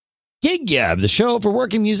Gig Gab, the show for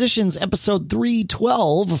working musicians, episode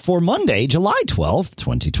 312 for Monday, July 12th,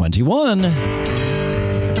 2021.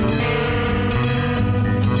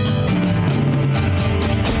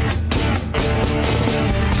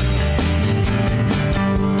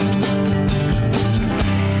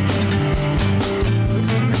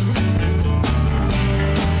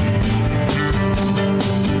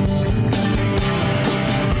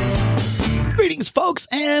 Greetings, folks,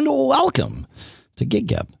 and welcome to Gig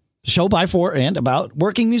Gab, the show by, for, and about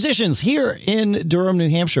working musicians here in Durham,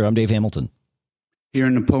 New Hampshire. I'm Dave Hamilton. Here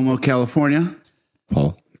in Napomo, California,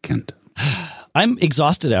 Paul Kent. I'm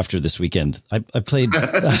exhausted after this weekend. I played,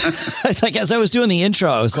 like, as I was doing the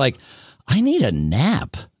intro, I was like, I need a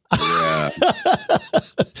nap. Yeah.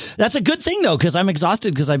 That's a good thing, though, because I'm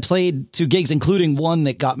exhausted because I played 2 gigs, including one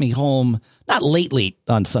that got me home, not late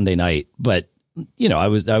on Sunday night, but you know, I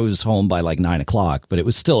was home by like 9 o'clock, but it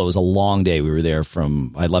was a long day. We were there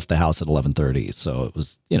I left the house at 11:30. So it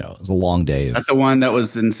was a long day. That's the one that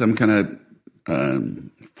was in some kind of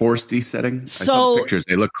foresty setting. So I saw the pictures,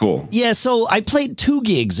 they look cool. Yeah. So I played 2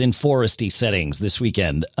 gigs in foresty settings this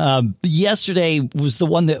weekend. Yesterday was the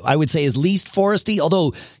one that I would say is least foresty,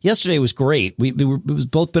 although yesterday was great. It was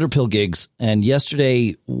both Bitter Pill gigs. And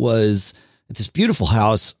yesterday was at this beautiful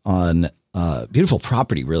house on beautiful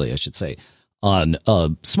property, really, I should say, on a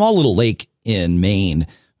small little lake in Maine.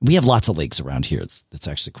 We have lots of lakes around here. It's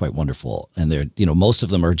actually quite wonderful. And they're, most of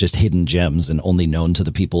them are just hidden gems and only known to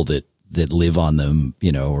the people that live on them,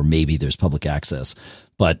 or maybe there's public access.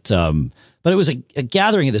 But it was a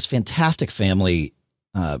gathering of this fantastic family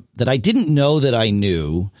that I didn't know that I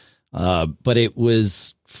knew. But it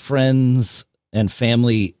was friends and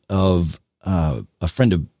family of a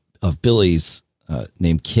friend of Billy's,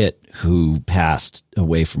 named Kit, who passed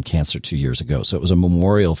away from cancer 2 years ago. So it was a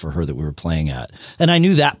memorial for her that we were playing at. And I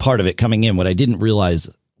knew that part of it coming in. What I didn't realize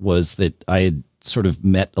was that I had sort of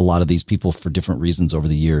met a lot of these people for different reasons over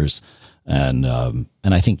the years. And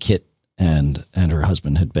I think Kit and her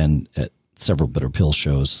husband had been at several Bitter Pill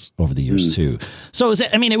shows over the years too. So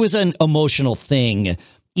it was an emotional thing,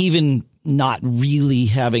 even not really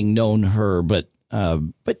having known her, but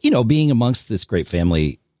being amongst this great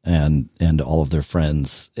family and all of their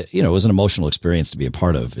friends, it was an emotional experience to be a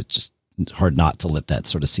part of. It's just hard not to let that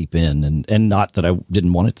sort of seep in, and not that I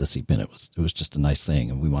didn't want it to seep in. It was just a nice thing,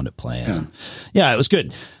 and we wound up playing. Yeah, it was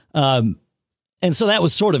good. And so that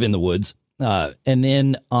was sort of in the woods. And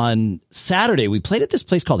then on Saturday, we played at this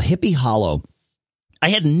place called Hippie Hollow. I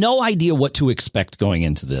had no idea what to expect going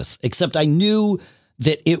into this, except I knew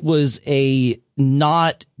that it was a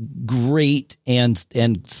not great and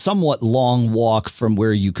somewhat long walk from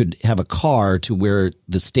where you could have a car to where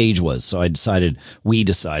the stage was. So we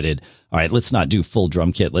decided, all right, let's not do full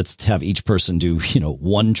drum kit. Let's have each person do,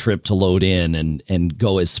 one trip to load in and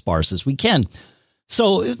go as sparse as we can.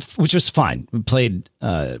 So, which was fine. We played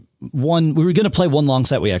we were going to play one long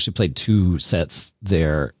set. We actually played 2 sets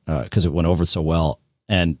there because it went over so well.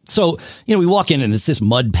 And so, we walk in and it's this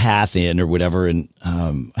mud path in or whatever. And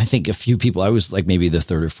I think a few people, I was like maybe the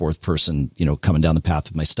 3rd or 4th person, coming down the path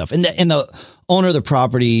with my stuff. And the owner of the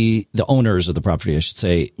property, the owners of the property, I should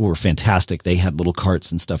say, were fantastic. They had little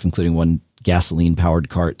carts and stuff, including one gasoline powered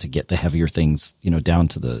cart to get the heavier things, down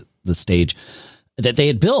to the stage that they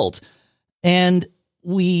had built. And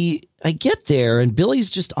I get there and Billy's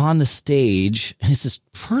just on the stage, and it's this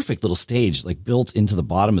perfect little stage, like built into the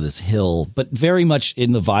bottom of this hill, but very much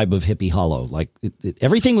in the vibe of Hippie Hollow. Like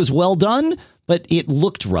everything was well done, but it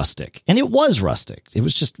looked rustic, and it was rustic. It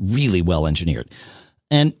was just really well engineered.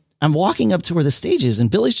 And I'm walking up to where the stage is, and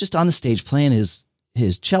Billy's just on the stage playing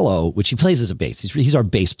his cello, which he plays as a bass. He's our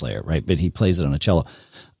bass player, right? But he plays it on a cello.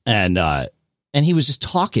 And he was just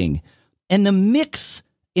talking, and the mix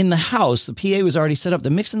in the house, the PA was already set up. The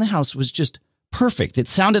mix in the house was just perfect. It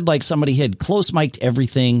sounded like somebody had close mic'd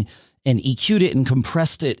everything and EQ'd it and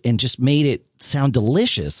compressed it and just made it sound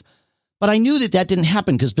delicious. But I knew that didn't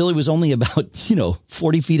happen because Billy was only about,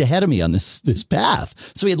 40 feet ahead of me on this path.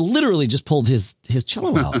 So he had literally just pulled his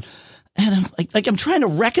cello out. And I'm like I'm trying to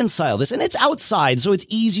reconcile this, and it's outside, so it's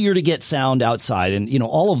easier to get sound outside, and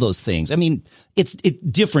all of those things. I mean, it's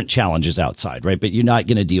different challenges outside, right? But you're not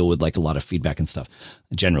going to deal with like a lot of feedback and stuff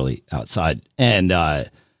generally outside. And I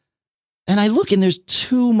look, and there's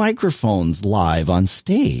 2 microphones live on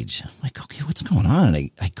stage. I'm like, okay, what's going on?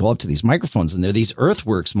 And I go up to these microphones, and they're these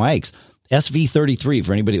Earthworks mics, SV33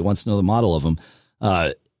 for anybody that wants to know the model of them,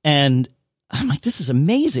 and I'm like, this is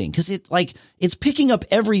amazing because it's picking up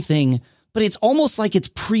everything, but it's almost like it's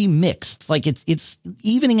pre-mixed. Like it's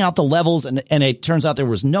evening out the levels, and it turns out there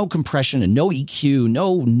was no compression and no EQ,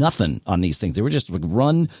 no nothing on these things. They were just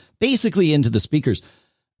run basically into the speakers.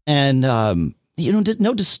 and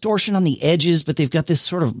no distortion on the edges, but they've got this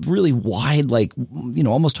sort of really wide, like,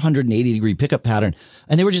 almost 180 degree pickup pattern.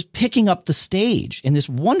 And they were just picking up the stage in this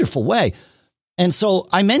wonderful way. And so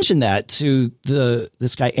I mentioned that to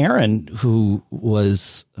this guy, Aaron, who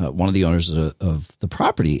was one of the owners of the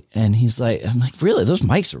property. And I'm like, really, those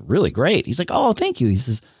mics are really great. He's like, oh, thank you. He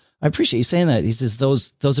says, I appreciate you saying that. He says,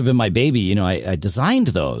 those have been my baby. I designed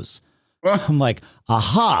those. I'm like,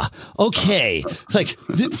 aha, okay. Like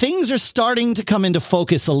things are starting to come into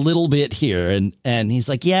focus a little bit here. And he's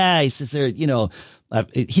like, yeah, he says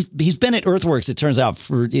he's been at Earthworks, it turns out,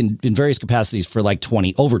 for in various capacities for like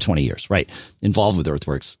over 20 years, right? Involved with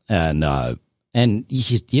Earthworks. And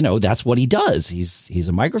he's, that's what he does. He's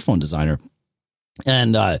a microphone designer.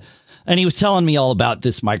 And he was telling me all about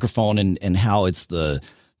this microphone and how it's the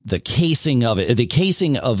casing of it, the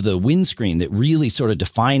casing of the windscreen that really sort of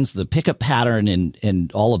defines the pickup pattern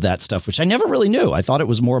and all of that stuff, which I never really knew. I thought it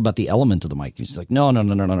was more about the element of the mic. He's like, no.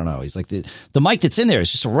 He's like, the mic that's in there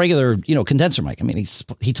is just a regular, condenser mic. I mean,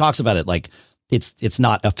 he talks about it like it's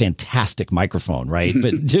not a fantastic microphone, right?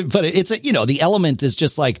 but it's the element is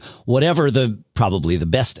just like whatever probably the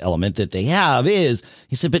best element that they have is.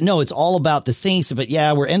 He said, but no, it's all about this thing. He said, but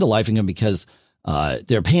yeah, we're end of lifing them because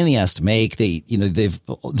they're a pain in the ass to make. They've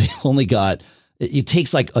only got, it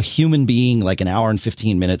takes like a human being like an hour and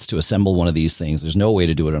 15 minutes to assemble one of these things. There's no way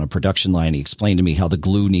to do it on a production line. He explained to me how the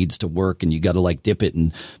glue needs to work and you got to like dip it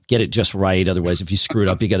and get it just right. Otherwise, if you screw it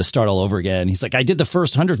up, you got to start all over again. He's like, I did the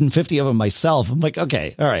first 150 of them myself. I'm like,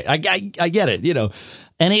 okay, all right. I get it,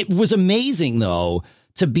 and it was amazing though,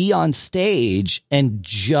 to be on stage and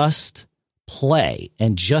just play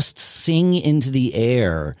and just sing into the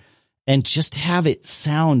air and just have it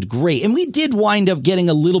sound great. And we did wind up getting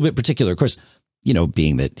a little bit particular, of course,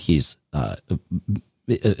 being that he's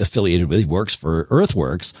affiliated with, he works for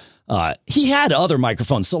Earthworks. He had other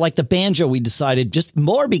microphones. So like the banjo, we decided just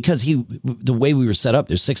more because the way we were set up,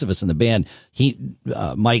 there's 6 of us in the band.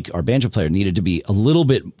 Mike, our banjo player, needed to be a little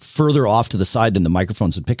bit further off to the side than the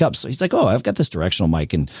microphones would pick up. So he's like, oh, I've got this directional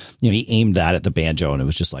mic. And, he aimed that at the banjo and it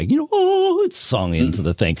was just like, it's sung into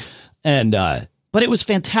the thing. And, but it was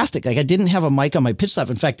fantastic. Like I didn't have a mic on my pitch staff.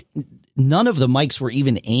 In fact, none of the mics were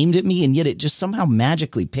even aimed at me, and yet it just somehow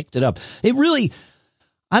magically picked it up.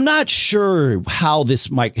 I'm not sure how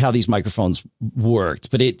these microphones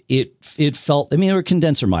worked, but it felt, they were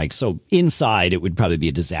condenser mics. So inside it would probably be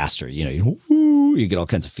a disaster. You get all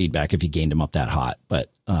kinds of feedback if you gained them up that hot,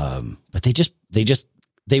 but they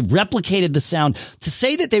replicated the sound. To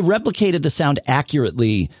say that they replicated the sound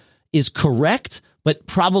accurately is correct, but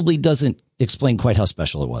probably doesn't explain quite how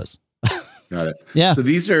special it was. Got it. Yeah. So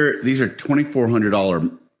these are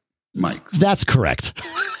 $2,400 mics. That's correct.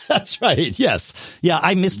 That's right. Yes. Yeah.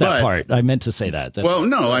 I missed that part. I meant to say that.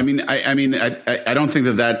 No. I don't think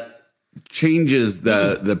that changes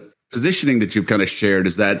the positioning that you've kind of shared.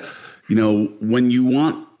 Is that when you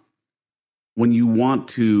want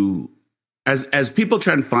to, as people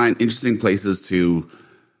try and find interesting places to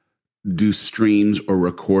do streams or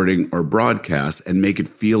recording or broadcast and make it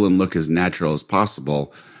feel and look as natural as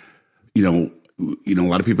possible, a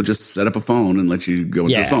lot of people just set up a phone and let you go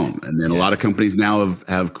into a phone. And then a lot of companies now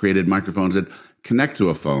have created microphones that connect to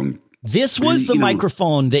a phone. This was the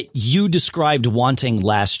microphone that you described wanting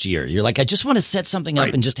last year. You're like, I just want to set something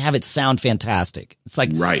up and just have it sound fantastic. It's like,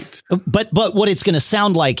 right. But what it's going to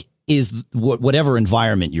sound like is whatever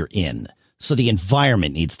environment you're in. So the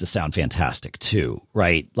environment needs to sound fantastic too,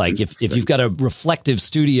 right? Like if you've got a reflective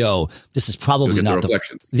studio, this is probably not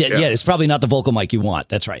it's probably not the vocal mic you want.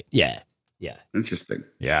 That's right. Yeah. Interesting.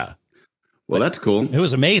 Yeah. Well, that's cool. It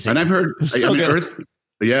was amazing. And I've heard, the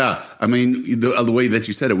way that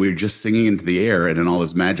you said it, we were just singing into the air and then all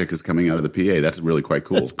this magic is coming out of the PA. That's really quite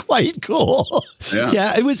cool. That's quite cool.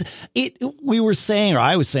 Yeah. We were saying, or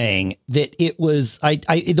I was saying that it was,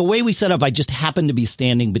 the way we set up, I just happened to be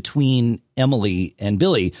standing between Emily and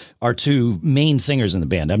Billy, our 2 main singers in the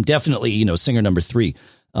band. I'm definitely, singer number 3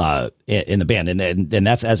 in the band. And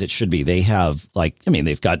that's as it should be. They have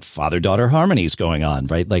they've got father-daughter harmonies going on,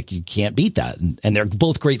 right? Like you can't beat that. And they're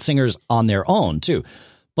both great singers on their own too.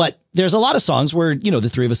 But there's a lot of songs where, the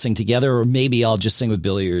 3 of us sing together, or maybe I'll just sing with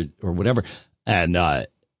Billy or whatever. And,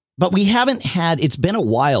 but we haven't it's been a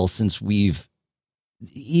while since we've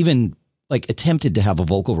even attempted to have a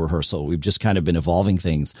vocal rehearsal. We've just kind of been evolving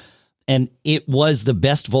things. And it was the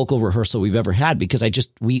best vocal rehearsal we've ever had because I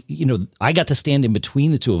got to stand in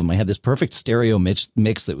between the 2 of them. I had this perfect stereo mix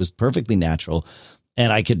that was perfectly natural.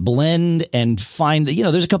 and I could blend and find that,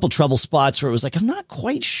 there's a couple trouble spots where it was like, I'm not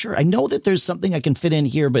quite sure. I know that there's something I can fit in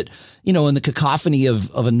here, but in the cacophony of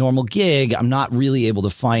a normal gig, I'm not really able to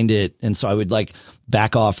find it. And so I would like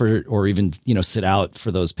back off or even, sit out for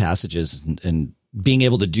those passages, and being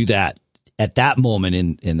able to do that at that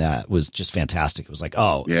moment in that was just fantastic. It was like,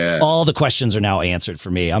 oh, yeah, all the questions are now answered for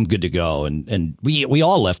me. I'm good to go. And we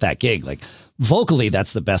all left that gig. Like vocally,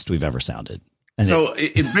 that's the best we've ever sounded. And so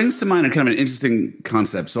it brings to mind a kind of an interesting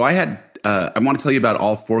concept. So I had, I want to tell you about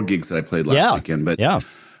all 4 gigs that I played last weekend, but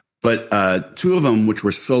 2 of them, which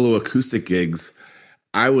were solo acoustic gigs,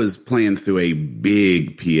 I was playing through a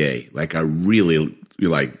big PA, like a really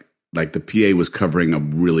like the PA was covering a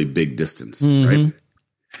really big distance, right?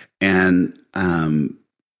 And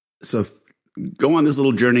so go on this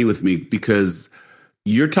little journey with me, because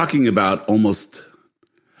you're talking about almost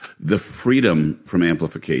the freedom from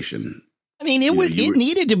amplification. I mean, it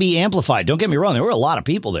needed to be amplified. Don't get me wrong. There were a lot of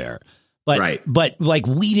people there, but like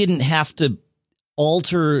we didn't have to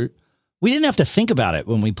alter. We didn't have to think about it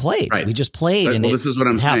when we played. Right. We just played. This is what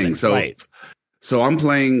I'm saying. So I'm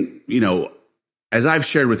playing, as I've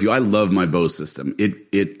shared with you, I love my Bose system.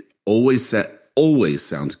 It always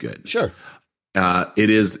sounds good. Sure. It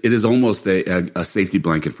is almost a safety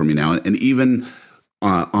blanket for me now. And even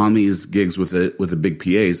on these gigs with the big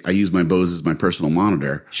PAs, I use my Bose as my personal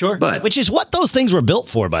monitor. Sure. Which is what those things were built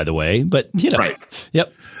for, by the way. But, Right.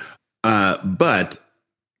 Yep. But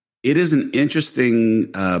it is an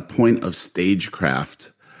interesting point of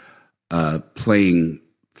stagecraft, playing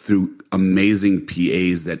through amazing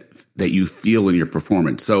PAs that you feel in your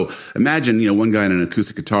performance. So imagine, one guy on an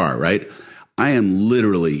acoustic guitar, right? I am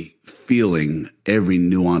literally feeling every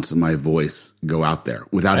nuance of my voice go out there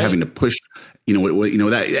without having to push,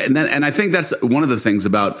 that. And I think that's one of the things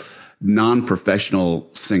about non-professional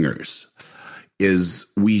singers is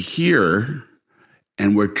we hear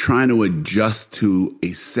and we're trying to adjust to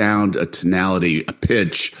a sound, a tonality, a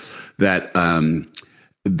pitch that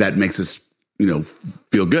makes us,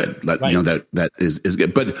 feel good. That is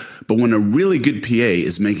good. But when a really good PA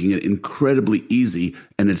is making it incredibly easy,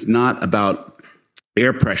 and it's not about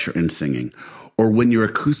air pressure in singing, or when your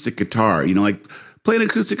acoustic guitar, like playing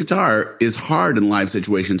acoustic guitar is hard in live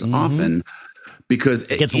situations often. Because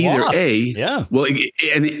it gets lost. And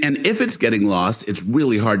if it's getting lost, it's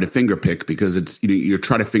really hard to finger pick, because it's you're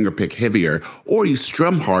trying to finger pick heavier, or you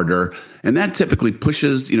strum harder, and that typically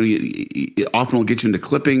pushes. It often will get you into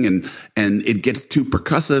clipping, and it gets too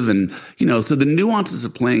percussive, and so the nuances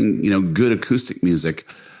of playing good acoustic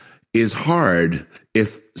music is hard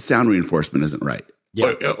if sound reinforcement isn't right.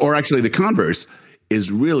 Yeah. Or actually the converse is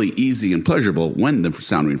really easy and pleasurable when the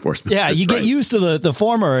sound reinforcement. Yeah, you get used to the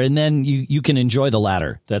former, and then you can enjoy the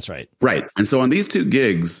latter. That's right. Right. And so on these 2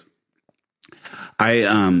 gigs,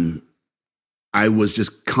 I was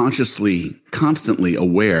just constantly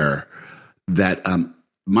aware that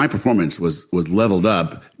my performance was leveled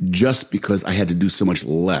up just because I had to do so much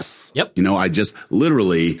less. Yep. I just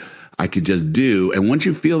literally I could just do, and once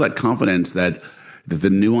you feel that confidence that the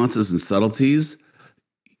nuances and subtleties,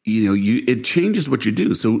 it changes what you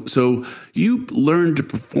do. So you learn to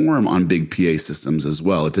perform on big PA systems as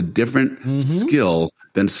well. It's a different skill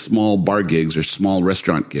than small bar gigs or small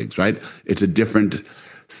restaurant gigs, right? It's a different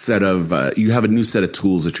set of, you have a new set of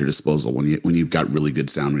tools at your disposal when you've got really good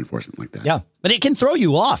sound reinforcement like that. Yeah. But it can throw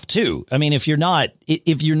you off too. I mean, if you're not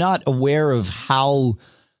aware of how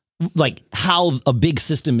a big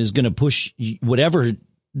system is going to push whatever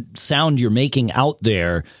sound you're making out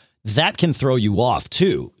there, that can throw you off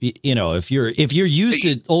too. If you're used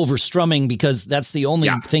to overstrumming because that's the only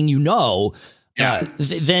thing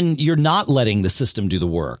then you're not letting the system do the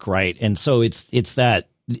work, right? And so it's that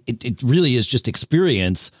it really is just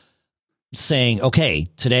experience saying, okay,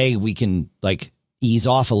 today we can like ease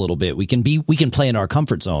off a little bit. We can play in our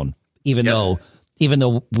comfort zone, even though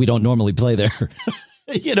we don't normally play there.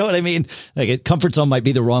 You know what I mean? Like comfort zone might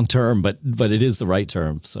be the wrong term, but it is the right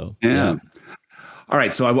term. So yeah. All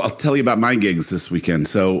right, so I'll tell you about my gigs this weekend.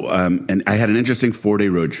 So, and I had an interesting 4-day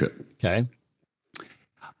road trip. Okay.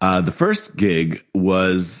 The first gig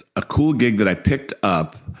was a cool gig that I picked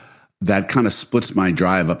up that kind of splits my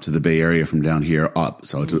drive up to the Bay Area from down here up.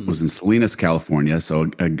 So it was in Salinas, California. So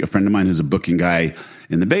a friend of mine who's a booking guy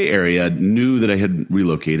in the Bay Area knew that I had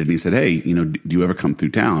relocated, and he said, hey, do you ever come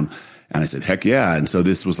through town? And I said, heck yeah. And so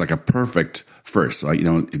this was like a perfect first. So,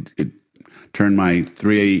 it turned my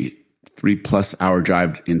 3+ hour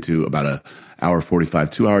drive into about a hour 45,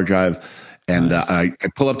 2-hour drive. And nice. I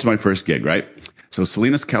pull up to my first gig, right? So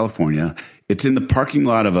Salinas, California, it's in the parking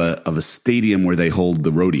lot of a stadium where they hold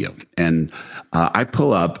the rodeo. And I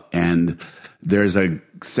pull up, and there's a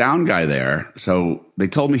sound guy there. So they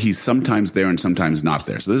told me he's sometimes there and sometimes not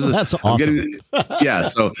there. So this is that's awesome. Yeah.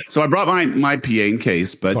 So I brought my PA in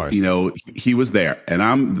case, but he was there and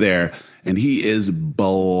I'm there and he is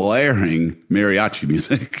blaring mariachi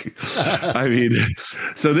music. I mean,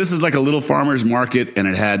 so this is like a little farmer's market and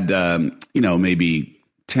it had, maybe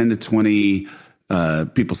 10 to 20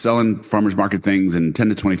 people selling farmers market things and 10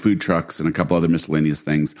 to 20 food trucks and a couple other miscellaneous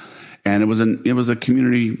things. And it was a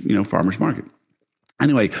community, farmers market.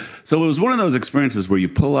 Anyway, so it was one of those experiences where you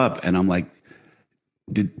pull up and I'm like,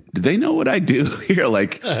 did they know what I do here?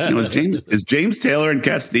 Like, is James Taylor and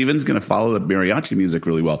Cat Stevens going to follow the mariachi music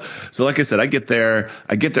really well? So like I said, I get there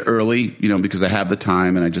early, because I have the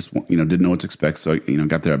time and I just, didn't know what to expect. So,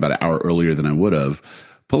 got there about an hour earlier than I would have.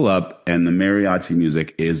 Pull up and the mariachi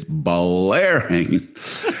music is blaring.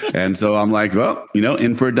 And so I'm like, well,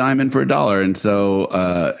 in for a dime, in for a dollar. And so,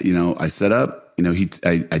 I set up,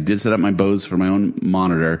 I did set up my Bose for my own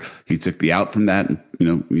monitor. He took the out from that. He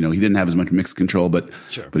didn't have as much mix control, but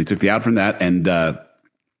he took the out from that and,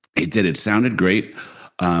 it sounded great.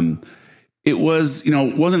 It was,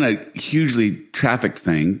 wasn't a hugely trafficked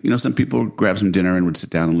thing. Some people grab some dinner and would sit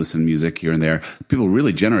down and listen to music here and there. People were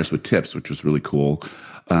really generous with tips, which was really cool.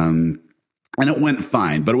 And it went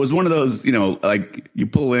fine, but it was one of those, like you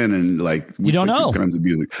pull in and like you don't know kinds of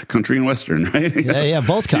music, country and Western, right? Yeah,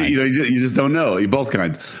 both kinds. You just don't know, both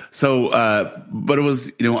kinds. So, but it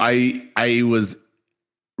was, I was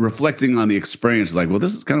reflecting on the experience, like, well,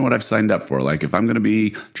 this is kind of what I've signed up for. Like, if I'm going to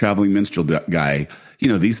be traveling minstrel guy,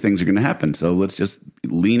 these things are going to happen. So let's just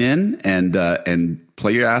lean in and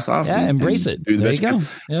play your ass off. Yeah, embrace it. There you go.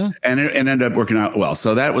 Yeah, and it ended up working out well.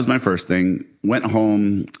 So that was my first thing. Went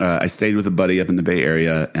home. I stayed with a buddy up in the Bay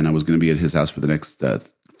Area, and I was going to be at his house for the next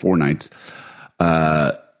 4 nights.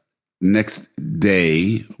 Next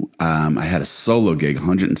day, I had a solo gig,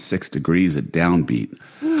 106 degrees at Downbeat.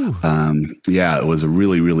 It was a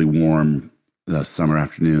really, really warm summer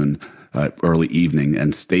afternoon, early evening,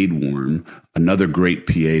 and stayed warm. Another great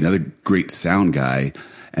PA, another great sound guy,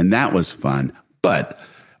 and that was fun. But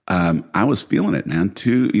I was feeling it, man,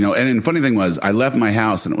 too. And the funny thing was, I left my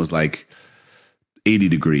house and it was like 80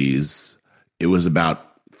 degrees. It was about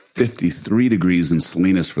 53 degrees in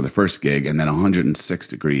Salinas for the first gig, and then 106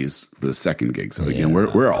 degrees for the second gig. So again,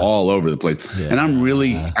 we're all over the place. Yeah. And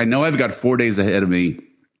I know I've got 4 days ahead of me.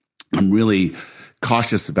 I'm really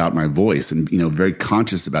cautious about my voice and, very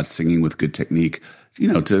conscious about singing with good technique,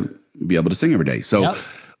 to be able to sing every day. So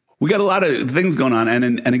we got a lot of things going on.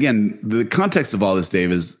 And again, the context of all this,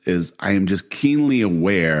 Dave, is I am just keenly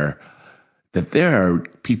aware that there are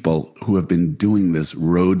people who have been doing this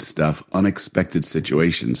road stuff, unexpected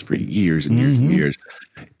situations for years and years and years.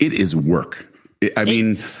 It is work. It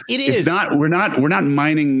is. We're not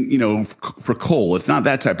mining, for coal. It's not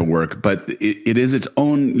that type of work, but it is its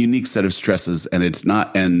own unique set of stresses, and it's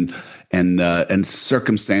not and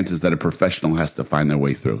circumstances that a professional has to find their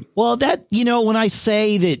way through. Well, when I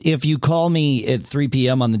say that if you call me at 3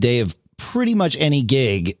 p.m. on the day of pretty much any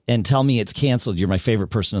gig and tell me it's canceled, you're my favorite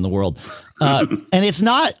person in the world. And it's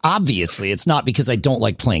not because I don't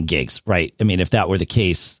like playing gigs, right? I mean, if that were the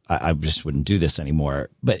case, I just wouldn't do this anymore.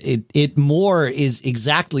 But it more is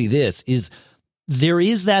exactly this, is there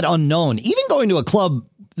is that unknown. Even going to a club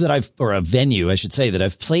or a venue, I should say, that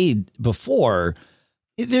I've played before,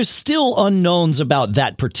 there's still unknowns about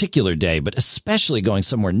that particular day, but especially going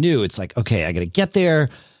somewhere new, it's like, okay, I got to get there.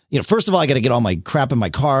 First of all, I got to get all my crap in my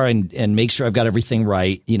car and make sure I've got everything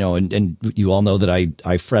right, and you all know that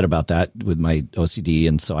I fret about that with my OCD.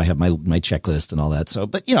 And so I have my checklist and all that. So,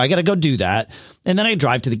 but I got to go do that. And then I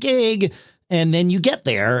drive to the gig, and then you get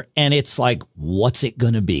there and it's like, what's it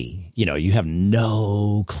going to be? You have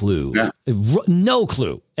no clue, no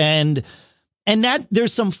clue. And that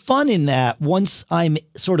there's some fun in that once I'm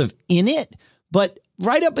sort of in it, but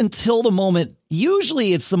right up until the moment,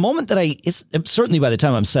 usually it's the moment that it's certainly by the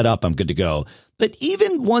time I'm set up, I'm good to go. But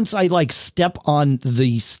even once I step on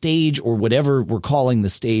the stage or whatever we're calling the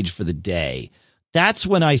stage for the day, that's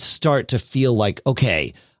when I start to feel like,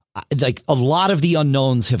 okay, like a lot of the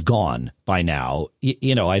unknowns have gone by now.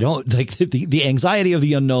 I don't the anxiety of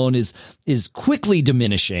the unknown is quickly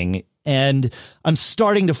diminishing, and I'm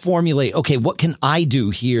starting to formulate, okay, what can I do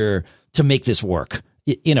here to make this work?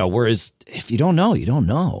 Whereas if you don't know, you don't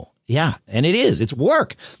know. Yeah. And it's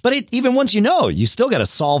work, but even once you still got to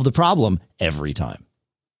solve the problem every time.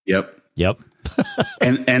 Yep.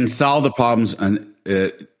 and solve the problems and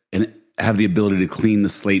have the ability to clean the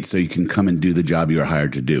slate so you can come and do the job you are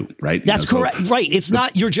hired to do. Right. That's correct. Right. It's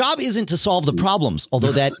not, your job isn't to solve the problems,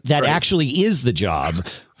 although that right. actually is the job.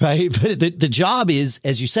 Right. But the job is,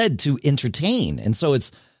 as you said, to entertain. And so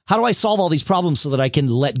it's how do I solve all these problems so that I can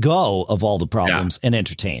let go of all the problems and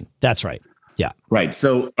entertain? That's right. Yeah. Right.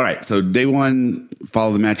 So, all right. So day one,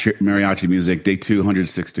 follow the mariachi music. Day 2,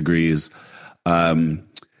 106 degrees.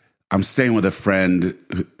 I'm staying with a friend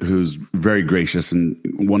who's very gracious and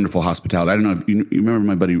wonderful hospitality. I don't know if you remember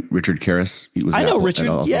my buddy Richard Karras. I know Richard.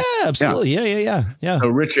 Yeah, absolutely. Yeah. So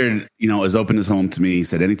Richard, has opened his home to me. He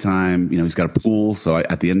said anytime, he's got a pool. So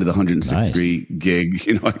at the end of the 106 degree gig,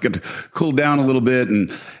 I got to cool down a little bit,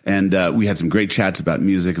 and we had some great chats about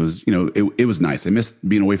music. It was, it was nice. I missed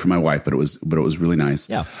being away from my wife, but it was really nice.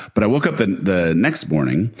 Yeah. But I woke up the next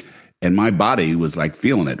morning, and my body was like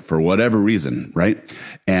feeling it for whatever reason, right?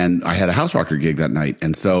 And I had a house rocker gig that night.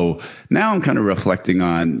 And so now I'm kind of reflecting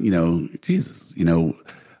on, Jesus,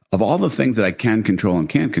 of all the things that I can control and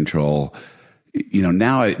can't control,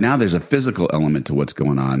 now there's a physical element to what's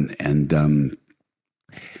going on. And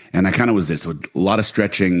I kind of was this, so a lot of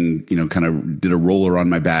stretching, kind of did a roller on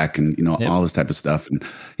my back and, all this type of stuff, and,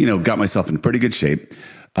 got myself in pretty good shape.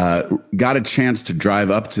 Got a chance to drive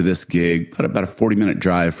up to this gig, about a 40-minute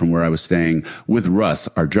drive from where I was staying, with Russ,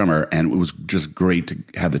 our drummer. And it was just great to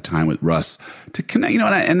have the time with Russ to connect,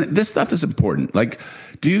 and this stuff is important. Like,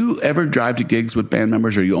 do you ever drive to gigs with band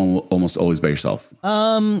members, or are you almost always by yourself?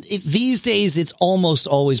 These days it's almost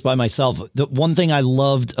always by myself. The one thing I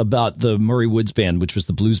loved about the Murray Woods Band, which was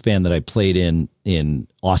the blues band that I played in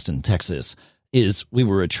Austin, Texas, is we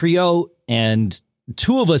were a trio, and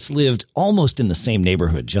two of us lived almost in the same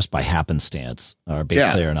neighborhood just by happenstance, our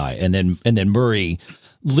bass player and I. And then Murray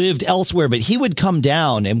lived elsewhere, but he would come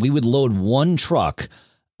down and we would load one truck,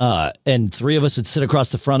 and three of us would sit across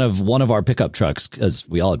the front of one of our pickup trucks, because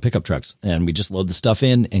we all had pickup trucks, and we just load the stuff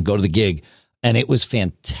in and go to the gig. And it was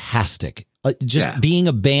fantastic. Being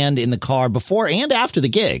a band in the car before and after the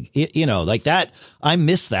gig, like that. I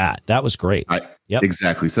miss that. That was great.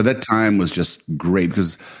 Exactly. So that time was just great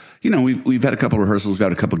because, we've had a couple rehearsals, we've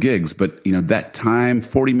had a couple gigs, but that time,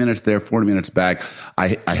 40 minutes there, 40 minutes back,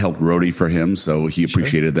 I helped roadie for him. So he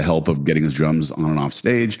appreciated the help of getting his drums on and off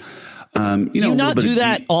stage. Do you not do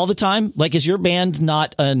that all the time? Like, is your band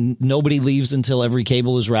not a nobody leaves until every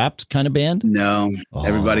cable is wrapped kind of band? No,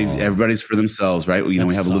 everybody's for themselves, right? We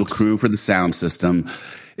have a little crew for the sound system.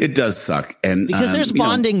 It does suck. And because there's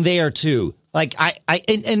bonding there too. Like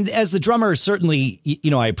and as the drummer, certainly,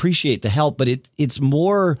 I appreciate the help, but it's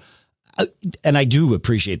more, and I do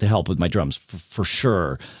appreciate the help with my drums for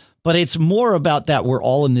sure. But it's more about that we're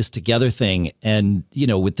all in this together thing. And,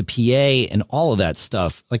 with the PA and all of that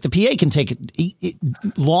stuff, like the PA can take it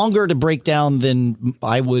longer to break down than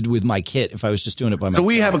I would with my kit if I was just doing it by myself. So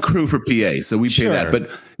we have a crew for PA, so we pay that.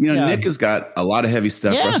 But, Nick has got a lot of heavy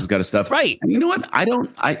stuff. Russ has got a stuff. Right. And you know what?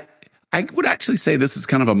 I would actually say this is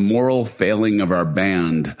kind of a moral failing of our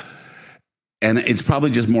band. And it's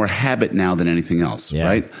probably just more habit now than anything else. Yeah.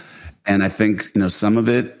 Right. And I think, some of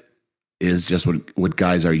it is just what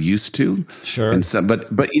guys are used to. Sure. And so,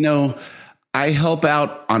 but I help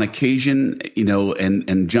out on occasion,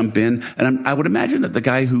 and jump in. And I would imagine that the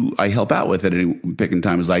guy who I help out with at any picking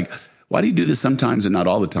time is like, why do you do this sometimes and not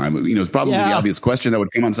all the time? It's probably the obvious question that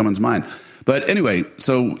would come on someone's mind. But anyway,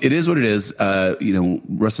 so it is what it is.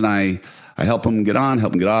 Russ and I help him get on,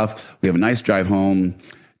 help him get off. We have a nice drive home.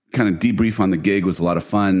 Kind of debrief on the gig was a lot of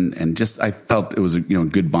fun, and I felt it was a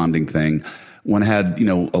good bonding thing. When I had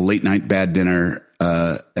a late night bad dinner,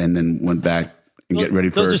 and then went back and get ready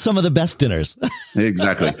for. Those are some of the best dinners.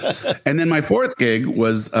 Exactly. And then my fourth gig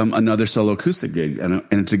was another solo acoustic gig, and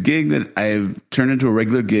it's a gig that I've turned into a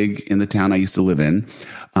regular gig in the town I used to live in.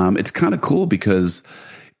 It's kind of cool because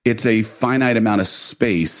it's a finite amount of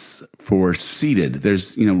space for seated.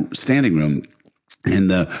 There's, standing room.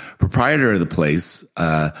 And the proprietor of the place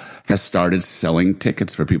has started selling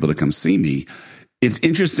tickets for people to come see me. It's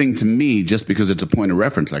interesting to me just because it's a point of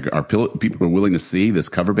reference. Like, people are willing to see this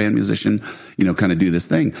cover band musician, kind of do this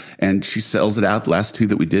thing. And she sells it out. The last two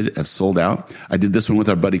that we did have sold out. I did this one with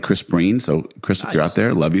our buddy Chris Breen. So Chris, if you're out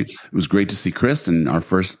there, love you. It was great to see Chris, and our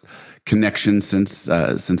first connection since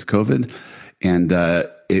COVID. And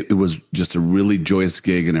it was just a really joyous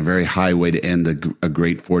gig and a very high way to end a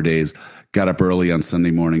great 4 days. Got up early on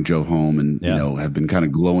Sunday morning, drove home, and have been kind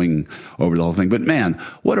of glowing over the whole thing. But man,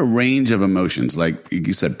 what a range of emotions! Like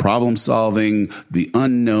you said, problem solving, the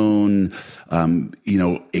unknown,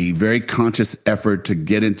 a very conscious effort to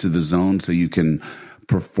get into the zone so you can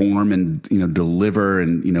perform and deliver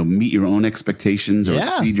and meet your own expectations or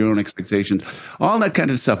exceed your own expectations. All that kind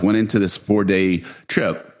of stuff went into this 4-day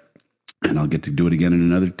trip. And I'll get to do it again in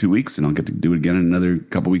another 2 weeks, and I'll get to do it again in another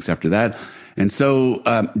couple weeks after that. And so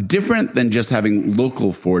different than just having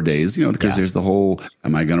local 4 days, because there's the whole,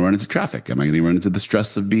 am I going to run into traffic? Am I going to run into the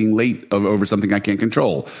stress of being late over something I can't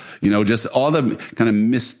control? Just all the kind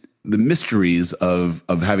of the mysteries of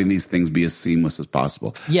having these things be as seamless as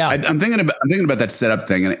possible. Yeah. I'm thinking about that setup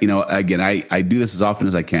thing. And, again, I do this as often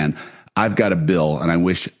as I can. I've got a Bill, and I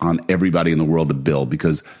wish on everybody in the world a Bill,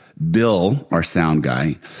 because Bill, our sound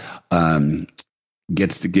guy,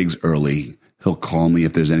 gets to gigs early. He'll call me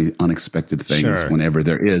if there's any unexpected things whenever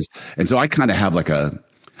there is. And so I kind of have like a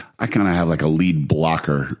lead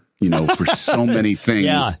blocker, for so many things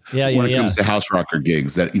when it comes to house rocker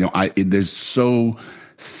gigs that, there's so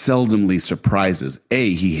seldomly surprises.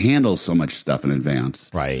 He handles so much stuff in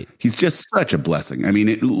advance. Right. He's just such a blessing. I mean,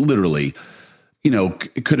 it literally,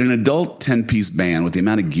 could an adult 10-piece band with the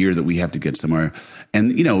amount of gear that we have to get somewhere,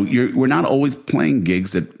 and, we're not always playing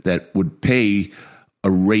gigs that would pay a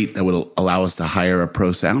rate that would allow us to hire a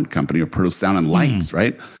pro sound company or pro sound and lights,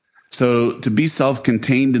 right? So to be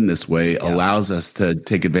self-contained in this way allows us to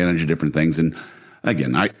take advantage of different things. And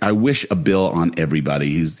again, I wish a Bill on everybody.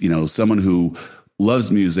 He's, someone who loves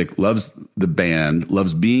music, loves the band,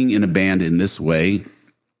 loves being in a band in this way.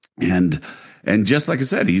 And just like I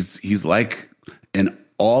said, he's like an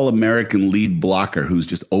all-American lead blocker who's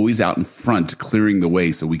just always out in front, clearing the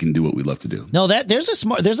way so we can do what we love to do. No, there's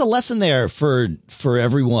a lesson there for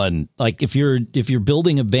everyone. Like if you're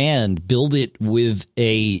building a band, build it with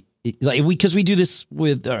because we do this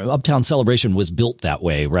with Uptown Celebration was built that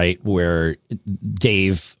way, right? Where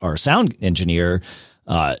Dave, our sound engineer,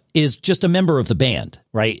 is just a member of the band,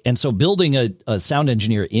 right? And so building a sound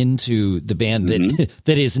engineer into the band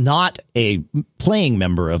that is not a playing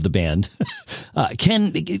member of the band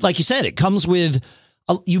can, like you said, it comes with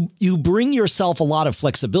you bring yourself a lot of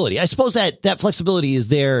flexibility. I suppose that flexibility is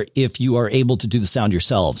there if you are able to do the sound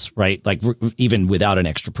yourselves, right? Like even without an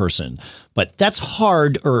extra person, but that's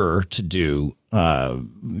harder to do.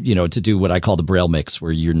 To do what I call the Braille mix,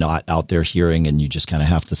 where you're not out there hearing and you just kind of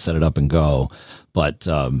have to set it up and go. But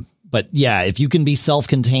yeah, if you can be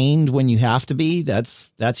self-contained when you have to be, that's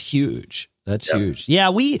huge. That's huge.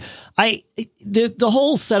 Yeah. The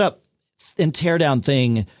whole setup and teardown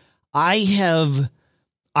thing, I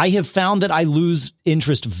have found that I lose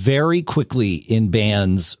interest very quickly in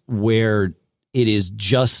bands where it is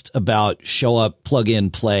just about show up, plug in,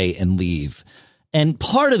 play, and leave. And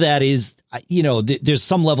part of that is, there's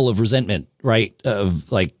some level of resentment, right?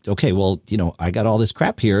 Of like, okay, well, I got all this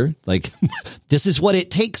crap here. Like, this is what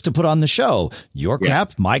it takes to put on the show. Your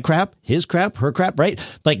crap, my crap, his crap, her crap, right?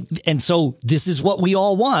 Like, and so this is what we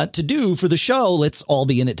all want to do for the show. Let's all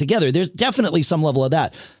be in it together. There's definitely some level of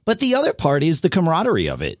that. But the other part is the camaraderie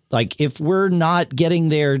of it. Like, if we're not getting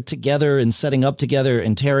there together and setting up together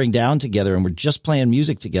and tearing down together, and we're just playing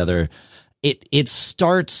music together, it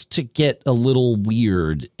starts to get a little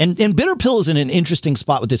weird. And Bitter Pill is in an interesting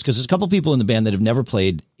spot with this, because there's a couple people in the band that have never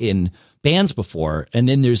played in bands before. And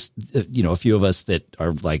then there's, a few of us that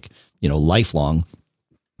are like, lifelong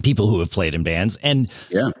people who have played in bands. And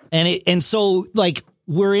so like,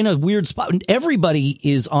 we're in a weird spot. Everybody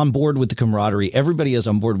is on board with the camaraderie. Everybody is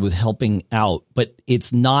on board with helping out, but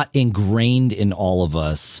it's not ingrained in all of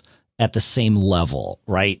us at the same level,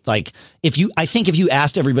 right? Like if you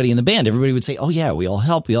asked everybody in the band, everybody would say, "Oh yeah, we all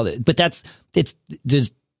help, but that's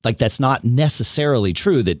not necessarily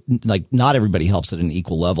true. That like not everybody helps at an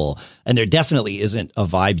equal level, and there definitely isn't a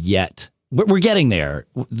vibe yet. We're getting there.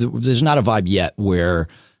 There's not a vibe yet where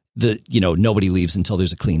nobody leaves until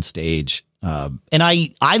there's a clean stage. And I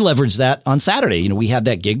leveraged that on Saturday. We had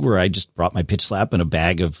that gig where I just brought my pitch slap and a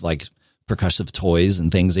bag of like percussive toys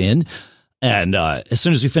and things in. And as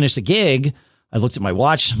soon as we finished the gig, I looked at my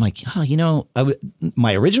watch. I'm like,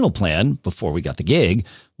 my original plan before we got the gig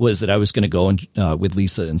was that I was going to go with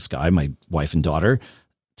Lisa and Sky, my wife and daughter,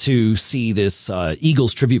 to see this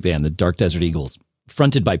Eagles tribute band, the Dark Desert Eagles,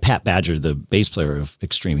 fronted by Pat Badger, the bass player of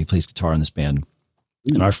Extreme. He plays guitar in this band.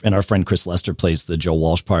 And our friend Chris Lester plays the Joe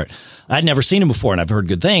Walsh part. I'd never seen him before, and I've heard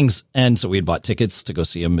good things. And so we had bought tickets to go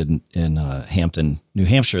see him in Hampton, New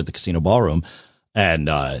Hampshire, at the Casino Ballroom. And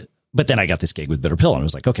but then I got this gig with Bitter Pill, and I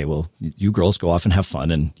was like, okay, well, you girls go off and have fun,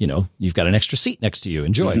 and you've got an extra seat next to you.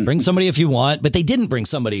 Enjoy. Bring somebody if you want. But they didn't bring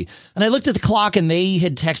somebody. And I looked at the clock, and they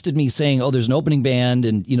had texted me saying, oh, there's an opening band,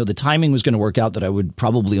 and the timing was going to work out that I would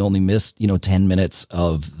probably only miss 10 minutes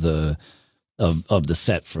of the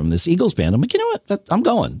set from this Eagles band. I'm like, you know what? I'm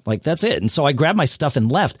going. Like, that's it. And so I grabbed my stuff and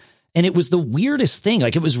left. And it was the weirdest thing.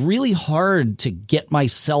 Like, it was really hard to get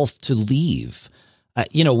myself to leave,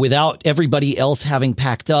 without everybody else having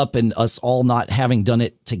packed up and us all not having done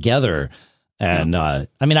it together. And I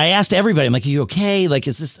mean, I asked everybody, I'm like, are you okay? Like,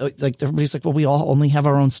 is this like, everybody's like, well, we all only have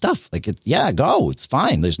our own stuff. Like, yeah, go. It's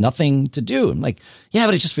fine. There's nothing to do. I'm like, yeah,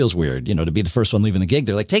 but it just feels weird, you know, to be the first one leaving the gig.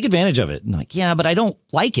 They're like, take advantage of it. And I'm like, yeah, but I don't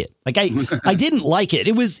like it. Like, I didn't like it.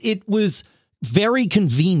 It was very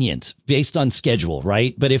convenient based on schedule.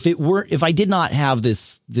 Right. But if I did not have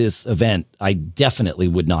this event, I definitely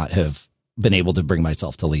would not have been able to bring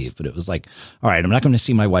myself to leave. But it was like, all right, I'm not going to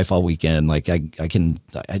see my wife all weekend. Like okay,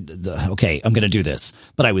 I'm going to do this.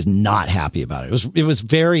 But I was not happy about it. It was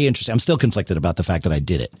very interesting. I'm still conflicted about the fact that I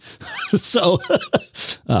did it. So,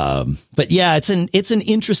 but yeah, it's an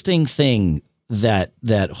interesting thing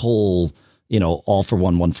that whole, you know, all for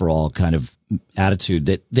one for all kind of attitude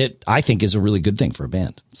that I think is a really good thing for a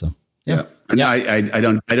band. So, yeah. And I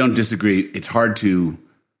don't disagree. It's hard to,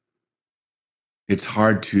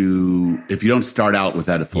 if you don't start out with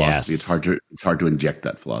that philosophy, yes. it's hard to inject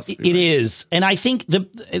that philosophy. It is. And I think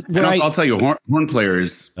I'll tell you, horn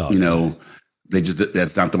players, you know,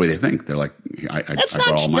 that's not the way they think. They're like, that's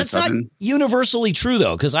not universally true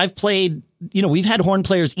though. Cause I've played, you know, we've had horn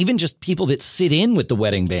players, even just people that sit in with the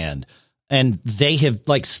wedding band, and they have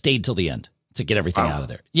like stayed till the end to get everything out of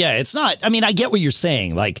there. Yeah. It's not, I mean, I get what you're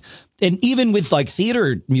saying. Like, and even with like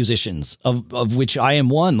theater musicians of which I am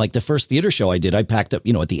one, like the first theater show I did, I packed up,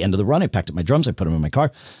 you know, at the end of the run, I packed up my drums, I put them in my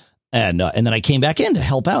car, and then I came back in to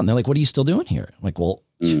help out. And they're like, what are you still doing here? I'm like, well,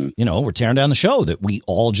 you know, we're tearing down the show that we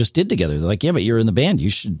all just did together. They're like, yeah, but you're in the band.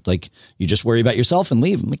 You should you just worry about yourself and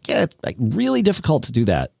leave. I'm like, yeah, it's like really difficult to do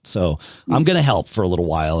that. So I'm going to help for a little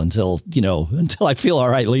while until I feel all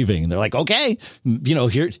right leaving. And they're like, okay, you know,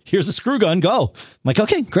 here's a screw gun, go. I'm like,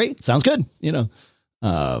 okay, great. Sounds good. You know,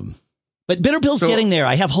 but Bitter Pill's getting there.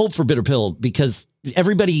 I have hope for Bitter Pill because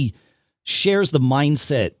everybody shares the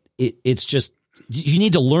mindset. It's just, you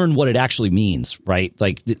need to learn what it actually means, right?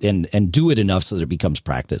 Like, and do it enough so that it becomes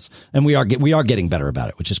practice. And we are getting better about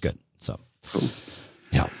it, which is good. So, cool.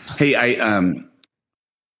 Yeah. Hey,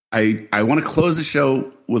 I want to close the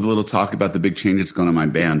show with a little talk about the big change that's going on in my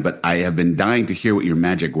band, but I have been dying to hear what your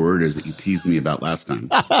magic word is that you teased me about last time.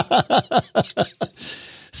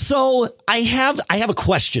 So I have a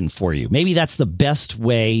question for you. Maybe that's the best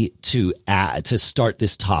way to start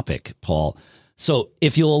this topic, Paul. So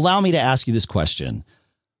if you'll allow me to ask you this question,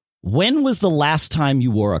 when was the last time you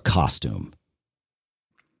wore a costume?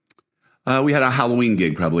 We had a Halloween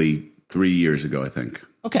gig probably 3 years ago, I think.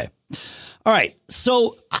 Okay. All right.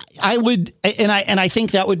 So I would, and I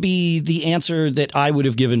think that would be the answer that I would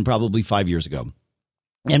have given probably 5 years ago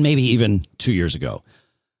and maybe even 2 years ago.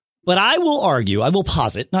 But I will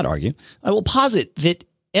posit that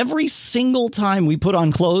every single time we put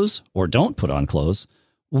on clothes or don't put on clothes,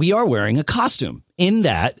 we are wearing a costume, in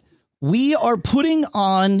that we are putting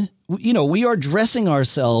on, you know, we are dressing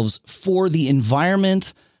ourselves for the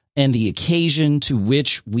environment and the occasion to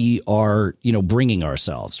which we are, you know, bringing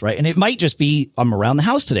ourselves. Right. And it might just be, I'm around the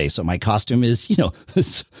house today, so my costume is, you know,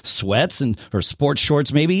 sweats or sports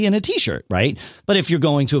shorts, maybe, and a t-shirt. Right. But if you're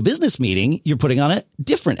going to a business meeting, you're putting on a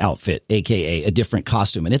different outfit, AKA a different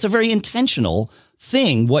costume. And it's a very intentional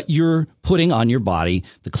thing, what you're putting on your body,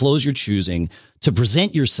 the clothes you're choosing to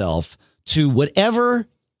present yourself to whatever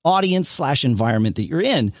audience / environment that you're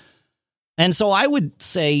in. And so I would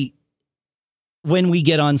say when we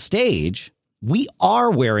get on stage, we are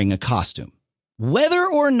wearing a costume, whether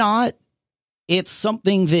or not it's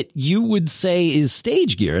something that you would say is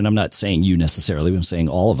stage gear. And I'm not saying you necessarily, I'm saying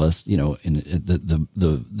all of us, you know, in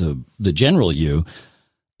the general you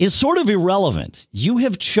is sort of irrelevant. We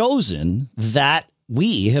have chosen that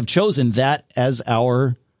as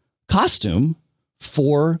our costume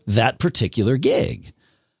for that particular gig.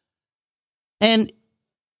 And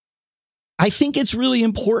I think it's really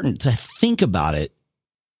important to think about it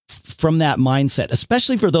from that mindset,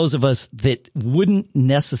 especially for those of us that wouldn't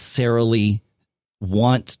necessarily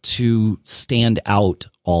want to stand out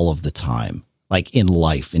all of the time, like in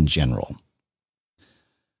life in general.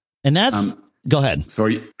 And that's, go ahead. So are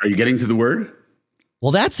you getting to the word?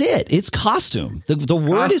 Well, that's it. It's costume. The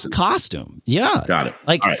word is costume. Yeah. Got it.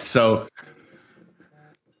 Like, all right. So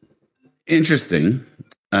interesting.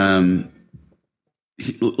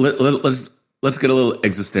 Let's get a little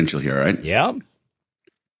existential here, right? Yeah.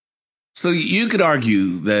 So you could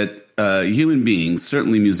argue that human beings,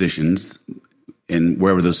 certainly musicians, and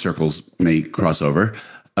wherever those circles may cross over,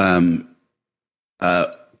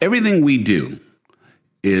 everything we do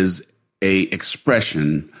is a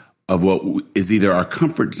expression of what is either our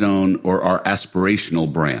comfort zone or our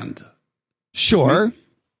aspirational brand. Sure. Mm-hmm.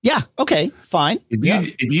 Yeah. Okay. Fine.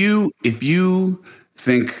 If you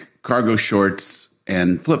think cargo shorts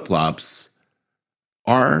and flip-flops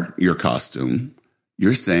are your costume,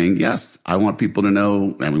 you're saying, yes, I want people to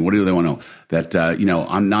know. I mean, what do they want to know? That,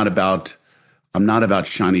 I'm not about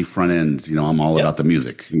shiny front ends. I'm all about the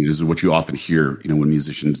music. This is what you often hear, when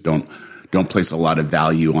musicians don't place a lot of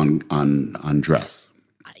value on dress.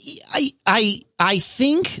 I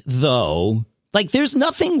think, though, like, there's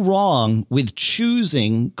nothing wrong with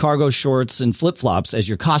choosing cargo shorts and flip flops as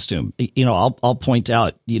your costume. I'll point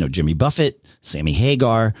out, Jimmy Buffett, Sammy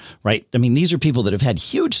Hagar, right? I mean, these are people that have had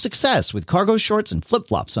huge success with cargo shorts and flip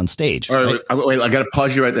flops on stage. All right, wait, I got to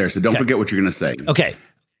pause you right there. So don't forget what you're going to say. Okay.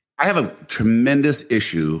 I have a tremendous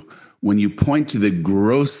issue when you point to the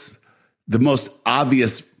most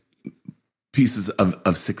obvious pieces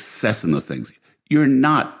of success in those things. You're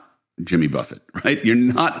not Jimmy Buffett, right? You're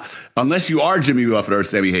not, unless you are Jimmy Buffett or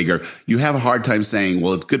Sammy Hagar, you have a hard time saying,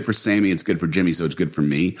 well, it's good for Sammy, it's good for Jimmy, so it's good for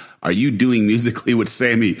me. Are you doing musically what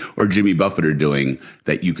Sammy or Jimmy Buffett are doing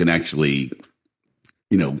that you can actually,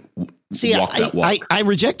 walk that walk? I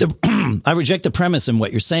reject the premise in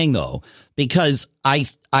what you're saying, though, because I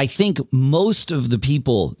think most of the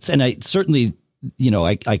people, and I certainly,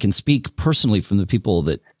 I can speak personally from the people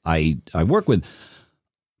that I work with.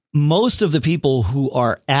 Most of the people who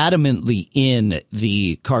are adamantly in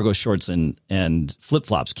the cargo shorts and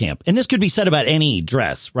flip-flops camp, and this could be said about any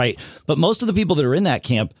dress, right? But most of the people that are in that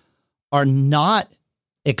camp are not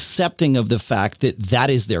accepting of the fact that that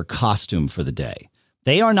is their costume for the day.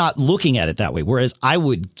 They are not looking at it that way. Whereas I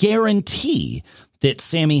would guarantee that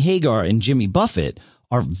Sammy Hagar and Jimmy Buffett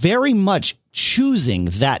are very much choosing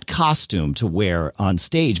that costume to wear on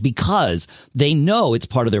stage because they know it's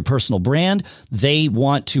part of their personal brand. They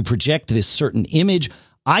want to project this certain image.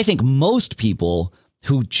 I think most people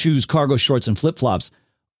who choose cargo shorts and flip-flops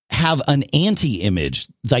have an anti-image.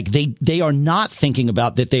 Like they are not thinking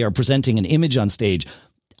about that they are presenting an image on stage.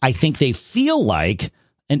 I think they feel like,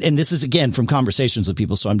 and this is again from conversations with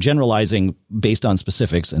people, so I'm generalizing based on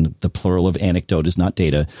specifics, and the plural of anecdote is not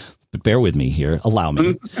data. But bear with me here. Allow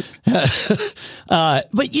me. But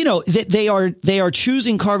they are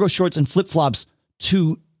choosing cargo shorts and flip flops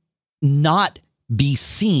to not be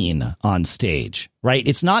seen on stage, right?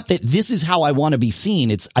 It's not that this is how I want to be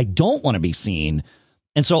seen. It's I don't want to be seen.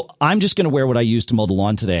 And so I'm just going to wear what I used to mow the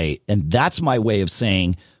lawn today. And that's my way of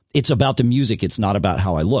saying it's about the music. It's not about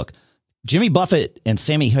how I look. Jimmy Buffett and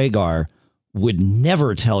Sammy Hagar would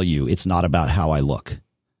never tell you it's not about how I look.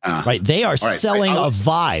 Right. They are selling a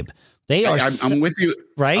vibe. I'm with you.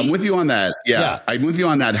 Right. I'm with you on that. Yeah. I'm with you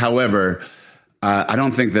on that. However, I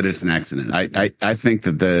don't think that it's an accident. I think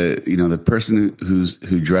that the person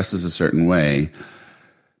who dresses a certain way,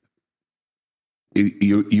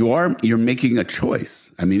 you're making a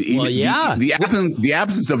choice. I mean, the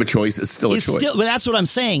absence of a choice is still a choice. But that's what I'm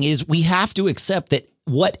saying is we have to accept that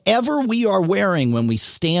whatever we are wearing when we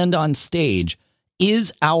stand on stage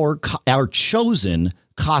is our chosen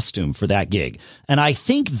costume for that gig. And I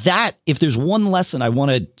think that if there's one lesson I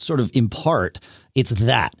want to sort of impart, it's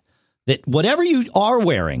that whatever you are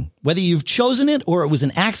wearing, whether you've chosen it or it was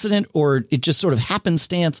an accident or it just sort of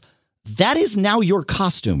happenstance, that is now your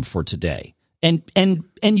costume for today. And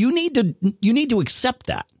you need to accept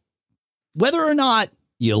that. Whether or not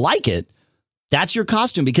you like it, that's your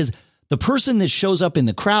costume, because the person that shows up in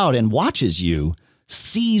the crowd and watches you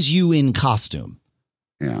sees you in costume.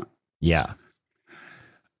 Yeah. Yeah.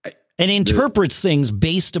 And interprets things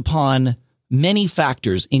based upon many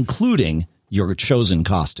factors, including your chosen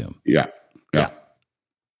costume. Yeah.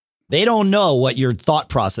 They don't know what your thought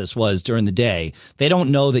process was during the day. They don't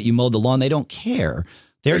know that you mowed the lawn. They don't care.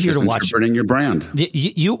 They're here to watch. Interpreting your brand.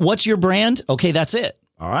 What's your brand? Okay, that's it.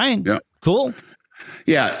 All right. Yeah. Cool.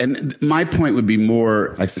 Yeah. And my point would be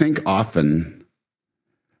more, I think often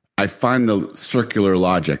I find the circular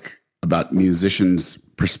logic about musicians'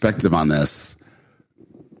 perspective on this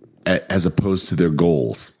as opposed to their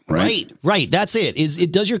goals, right? Right. That's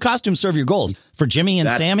it. Does your costume serve your goals? For Jimmy and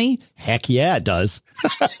Sammy? Heck yeah, it does.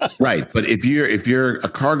 Right. But if you're a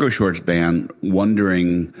cargo shorts band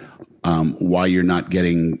wondering why you're not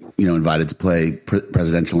getting, invited to play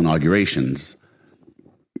presidential inaugurations,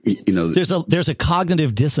 there's a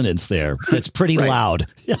cognitive dissonance there. That's pretty loud.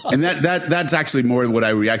 Yeah. And that's actually more what I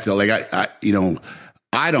react to. Like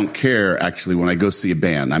I don't care actually when I go see a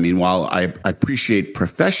band. I mean, while I appreciate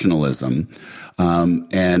professionalism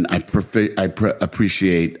and I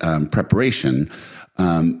appreciate preparation,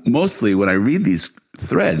 mostly when I read these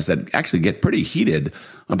threads that actually get pretty heated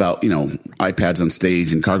about iPads on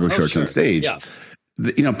stage and cargo shorts on stage,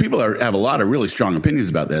 people have a lot of really strong opinions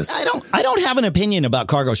about this. I don't have an opinion about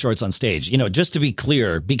cargo shorts on stage, just to be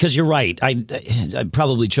clear, because you're right. I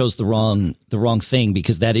probably chose the wrong thing,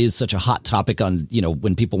 because that is such a hot topic on,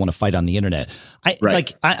 when people want to fight on the internet.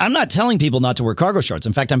 I'm not telling people not to wear cargo shorts.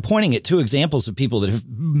 In fact, I'm pointing at two examples of people that have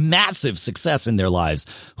massive success in their lives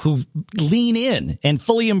who lean in and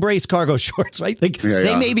fully embrace cargo shorts, right?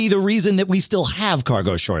 They may be the reason that we still have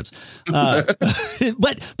cargo shorts.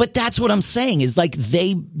 But that's what I'm saying is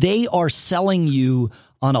they are selling you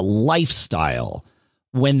on a lifestyle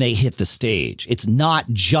when they hit the stage. It's not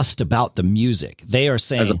just about the music. They are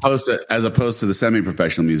saying, as opposed to the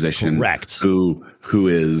semi-professional musician, correct, who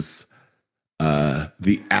is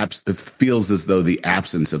feels as though the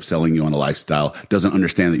absence of selling you on a lifestyle doesn't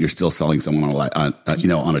understand that you're still selling someone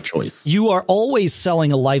on a choice. You are always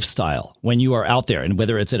selling a lifestyle when you are out there, and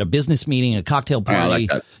whether it's at a business meeting, a cocktail party,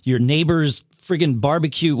 your neighbor's friggin'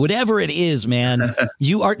 barbecue, whatever it is, man,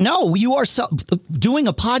 you are doing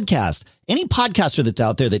a podcast. Any podcaster that's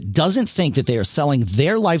out there that doesn't think that they are selling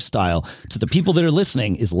their lifestyle to the people that are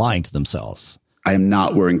listening is lying to themselves. I am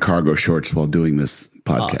not wearing cargo shorts while doing this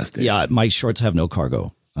podcast. Yeah, my shorts have no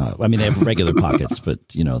cargo. They have regular pockets, but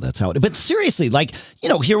that's how it is. But seriously,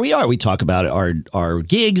 here we are. We talk about our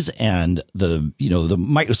gigs and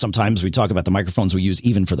sometimes we talk about the microphones we use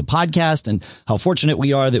even for the podcast and how fortunate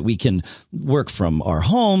we are that we can work from our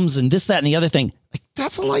homes and this, that, and the other thing.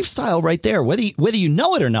 That's a lifestyle right there. Whether you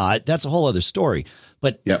know it or not, that's a whole other story.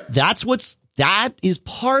 But that is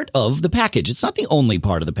part of the package. It's not the only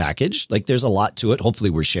part of the package. There's a lot to it. Hopefully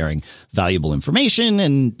we're sharing valuable information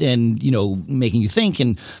and making you think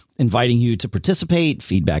and inviting you to participate.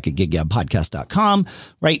 Feedback at giggabpodcast.com.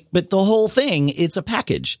 Right. But the whole thing, it's a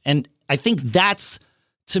package. And I think that's,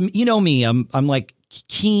 me, I'm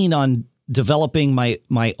keen on developing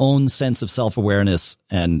my own sense of self-awareness.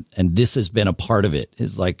 And this has been a part of it,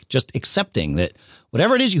 is just accepting that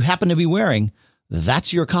whatever it is you happen to be wearing,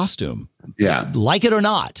 that's your costume. Yeah. Like it or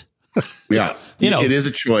not. Yeah. It is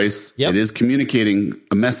a choice. Yep. It is communicating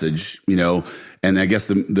a message, and I guess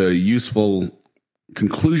the useful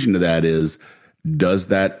conclusion to that is, does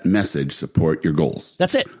that message support your goals?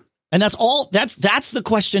 That's it. And that's all. That's the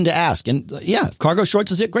question to ask. And if cargo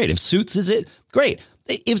shorts is it, great. If suits is it, great.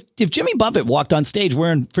 If Jimmy Buffett walked on stage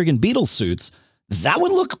wearing friggin' Beatles suits, that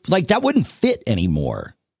would look like that wouldn't fit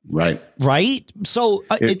anymore. Right. So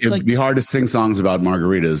it'd be hard to sing songs about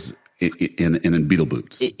margaritas in Beatle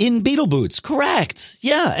boots. In Beatle boots, correct.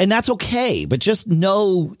 Yeah, and that's okay. But just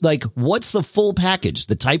know, what's the full package?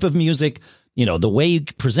 The type of music, the way you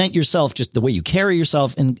present yourself, just the way you carry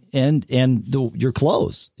yourself, and your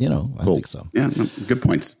clothes. I think so. Yeah, good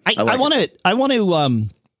points. I want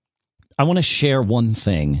to share one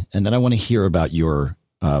thing, and then I want to hear about your.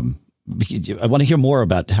 I want to hear more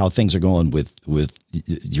about how things are going with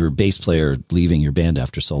your bass player leaving your band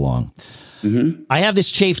after so long. Mm-hmm. I have this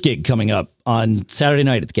Chafe gig coming up on Saturday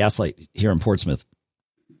night at the Gaslight here in Portsmouth.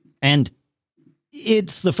 And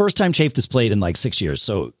it's the first time Chafe has played in 6 years.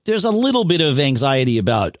 So there's a little bit of anxiety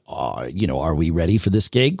about, are we ready for this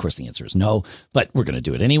gig? Of course, the answer is no, but we're going to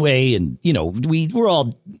do it anyway. And,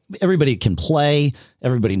 everybody can play.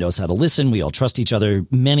 Everybody knows how to listen. We all trust each other.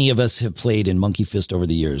 Many of us have played in Monkey Fist over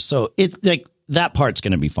the years. So it's that part's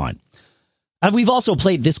going to be fine. We've also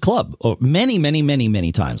played this club many, many, many,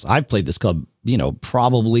 many times. I've played this club,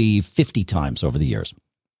 probably 50 times over the years.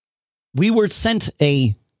 We were sent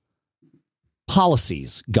a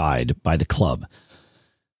policies guide by the club.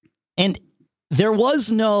 And there was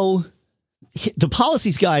the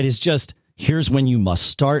policies guide is just, here's when you must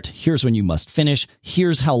start. Here's when you must finish.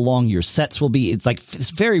 Here's how long your sets will be. It's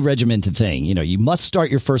this very regimented thing. You must start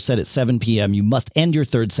your first set at 7 p.m. You must end your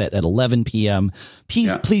third set at 11 p.m.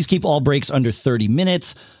 Please keep all breaks under 30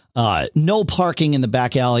 minutes. No parking in the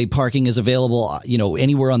back alley. Parking is available,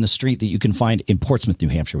 anywhere on the street that you can find in Portsmouth, New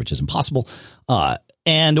Hampshire, which is impossible.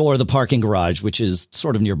 Or the parking garage, which is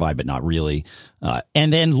sort of nearby, but not really.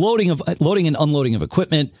 And then loading and unloading of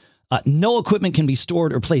equipment. No equipment can be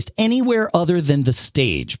stored or placed anywhere other than the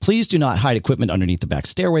stage. Please do not hide equipment underneath the back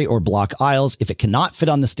stairway or block aisles. If it cannot fit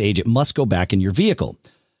on the stage, it must go back in your vehicle.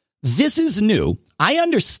 This is new. I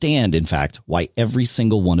understand, in fact, why every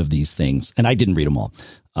single one of these things, and I didn't read them all,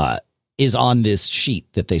 is on this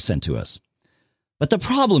sheet that they sent to us. But the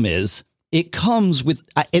problem is, it comes with,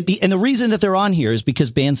 and the reason that they're on here is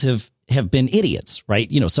because bands have been idiots, right?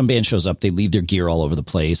 Some band shows up, they leave their gear all over the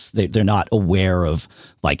place. They're not aware of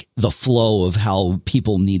the flow of how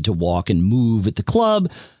people need to walk and move at the club.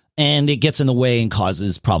 And it gets in the way and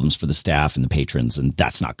causes problems for the staff and the patrons. And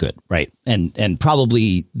that's not good. Right. And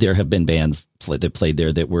probably there have been bands that played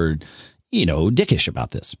there that were, dickish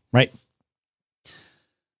about this. Right.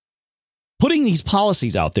 Putting these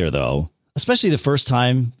policies out there, though, especially the first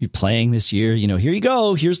time you're playing this year, here you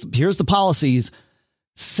go. Here's the policies,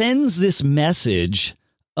 sends this message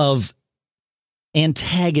of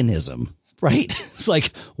antagonism, right? It's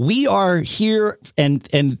like, we are here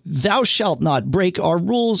and thou shalt not break our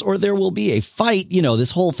rules or there will be a fight,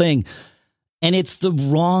 this whole thing. And it's the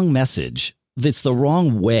wrong message. It's the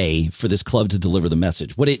wrong way for this club to deliver the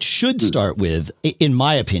message. What it should start with, in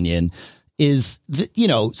my opinion, is,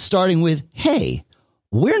 starting with, hey,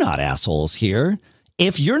 we're not assholes here.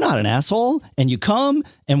 If you're not an asshole and you come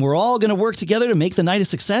and we're all going to work together to make the night a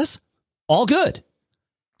success, all good.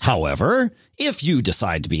 However, if you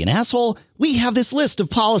decide to be an asshole, we have this list of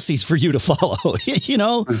policies for you to follow,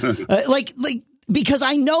 because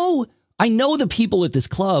I know the people at this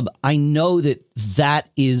club. I know that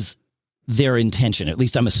is their intention. At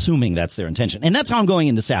least I'm assuming that's their intention. And that's how I'm going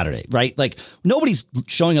into Saturday, right? Like, nobody's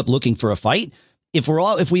showing up looking for a fight. If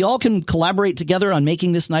we all can collaborate together on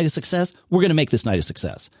making this night a success, we're going to make this night a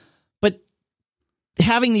success. But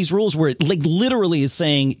having these rules where it literally is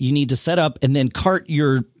saying you need to set up and then cart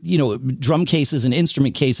your, drum cases and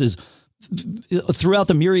instrument cases throughout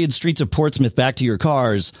the myriad streets of Portsmouth back to your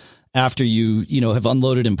cars after you have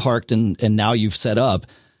unloaded and parked and now you've set up.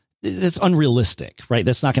 That's unrealistic, right?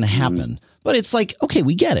 That's not going to happen. But it's like, okay,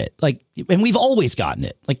 we get it. Like, and we've always gotten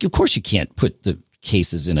it. Like, of course you can't put the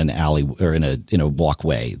cases in an alley or in a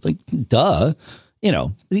walkway. Like, duh.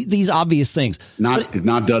 These obvious things. Not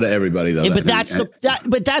duh to everybody though. But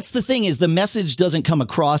that's the thing, is the message doesn't come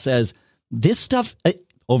across as this stuff.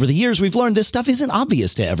 Over the years, we've learned this stuff isn't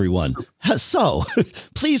obvious to everyone. So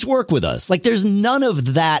please work with us. Like, there's none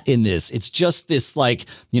of that in this. It's just this, like,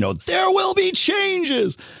 there will be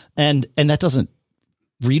changes. And that doesn't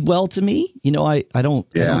read well to me. I don't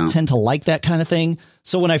tend to like that kind of thing.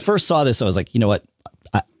 So when I first saw this, I was like, you know what?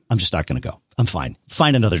 I'm just not going to go. I'm fine.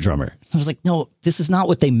 Find another drummer. I was like, no, this is not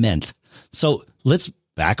what they meant. So let's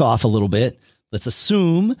back off a little bit. Let's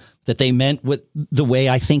assume that they meant the way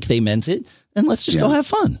I think they meant it. And let's just go have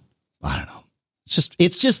fun. I don't know.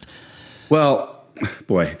 It's just. Well,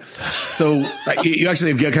 boy. So you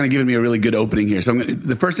actually have kind of given me a really good opening here. So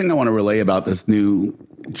the first thing I want to relay about this new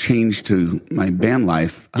change to my band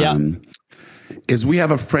life is we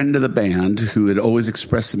have a friend of the band who had always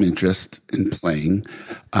expressed some interest in playing.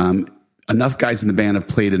 Enough guys in the band have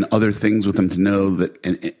played in other things with him to know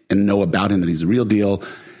that and know about him that he's a real deal.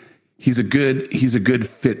 He's a good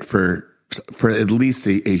fit for at least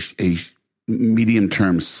a medium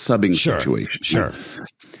term subbing situation. Sure.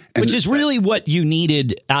 Which is really what you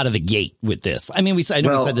needed out of the gate with this. I mean, we said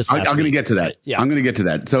this. I'm going to get to that. Yeah. I'm going to get to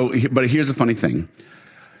that. So, but here's a funny thing.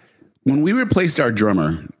 When we replaced our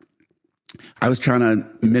drummer, I was trying to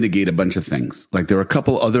mitigate a bunch of things. Like, there were a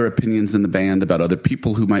couple other opinions in the band about other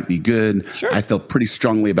people who might be good. Sure. I felt pretty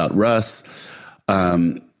strongly about Russ.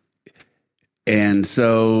 And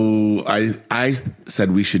so I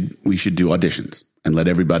said we should do auditions and let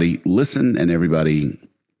everybody listen and everybody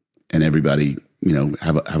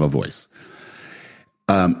have a voice.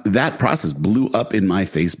 That process blew up in my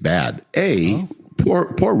face bad.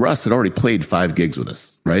 Poor Russ had already played 5 gigs with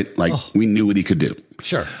us, right? Like, we knew what he could do.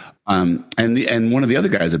 Sure. And one of the other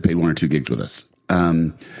guys had played 1 or 2 gigs with us.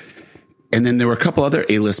 And then there were a couple other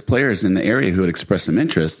A-list players in the area who had expressed some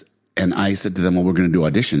interest. And I said to them, well, we're going to do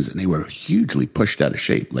auditions. And they were hugely pushed out of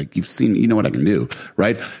shape. Like, you know what I can do,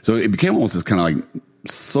 right? So it became almost this kind of like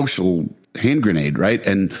social hand grenade, right?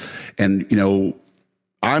 And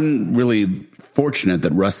I'm really fortunate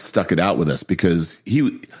that Russ stuck it out with us because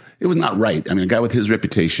it was not right. I mean, a guy with his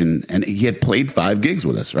reputation, and he had played 5 gigs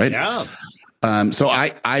with us, right? Yeah. So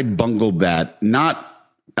I bungled that, not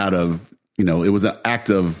out of, it was an act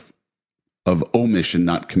of omission,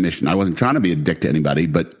 not commission. I wasn't trying to be a dick to anybody,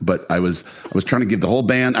 but I was trying to give the whole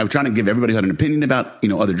band, I was trying to give everybody who had an opinion about,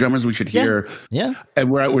 other drummers we should hear. Yeah. And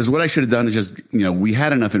what I should have done is just, we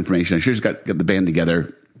had enough information. I should have just got the band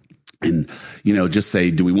together and, just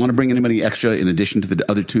say, do we want to bring anybody extra in addition to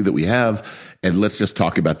the other 2 that we have? And let's just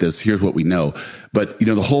talk about this. Here's what we know. But,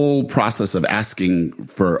 the whole process of asking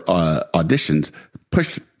for auditions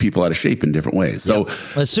pushed people out of shape in different ways. So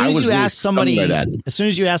as soon as you ask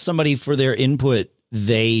somebody for their input,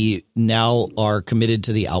 they now are committed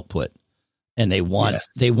to the output, and they want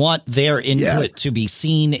their input to be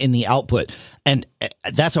seen in the output. And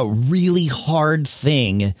that's a really hard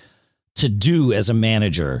thing to do as a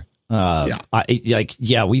manager.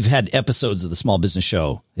 We've had episodes of the Small Business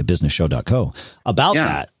Show at businessshow.co about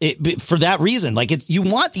that. For that reason, you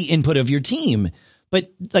want the input of your team,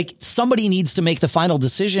 but somebody needs to make the final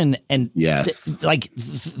decision. And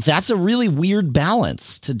that's a really weird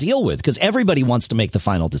balance to deal with because everybody wants to make the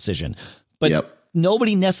final decision. But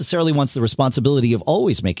nobody necessarily wants the responsibility of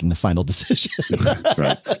always making the final decision. That's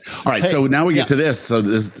right. All right. So now we get to this. So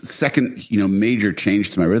this second, major change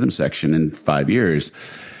to my rhythm section in 5 years.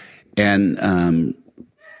 And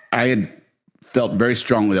I had felt very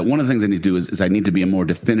strongly that one of the things I need to do is I need to be a more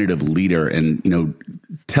definitive leader and,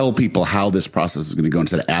 tell people how this process is going to go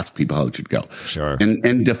instead of ask people how it should go. Sure.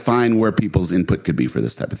 And define where people's input could be for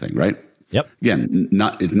this type of thing, right? Yep. Again,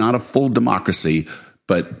 it's not a full democracy,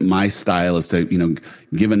 but my style is to,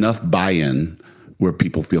 give enough buy-in where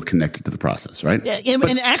people feel connected to the process, right? Yeah,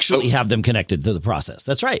 and actually have them connected to the process.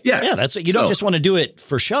 That's right. Yeah, that's you don't just want to do it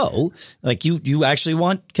for show. Like you actually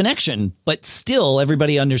want connection, but still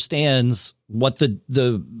everybody understands what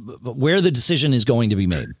where the decision is going to be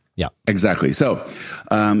made. Yeah, exactly. So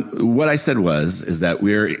what I said is that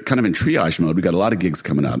we're kind of in triage mode. We got a lot of gigs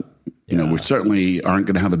coming up. We certainly aren't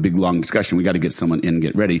going to have a big, long discussion. We got to get someone in and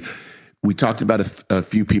get ready. We talked about a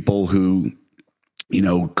few people who,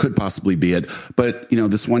 could possibly be it. But,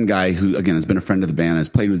 this one guy who, again, has been a friend of the band, has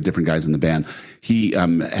played with different guys in the band. He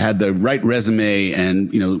had the right resume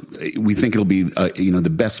and, we think it'll be,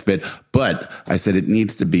 the best fit. But I said we need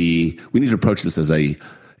to approach this as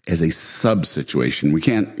a sub situation. We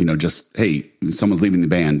can't, just, hey, someone's leaving the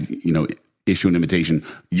band, issue an invitation.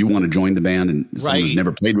 You want to join the band and someone who's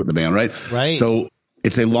never played with the band, right? Right. So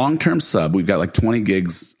it's a long-term sub. We've got like 20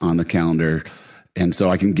 gigs on the calendar. And so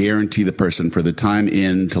I can guarantee the person for the time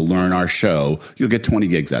in to learn our show, you'll get 20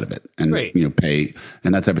 gigs out of it and, pay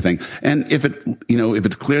and that type of thing. And if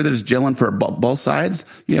it's clear that it's gelling for both sides,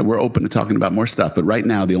 we're open to talking about more stuff. But right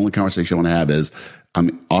now, the only conversation I want to have is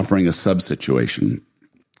I'm offering a sub situation.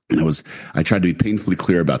 And I tried to be painfully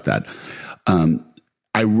clear about that.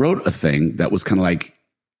 I wrote a thing that was kind of like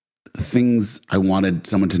things I wanted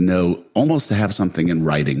someone to know, almost to have something in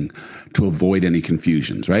writing to avoid any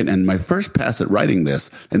confusions, right? And my first pass at writing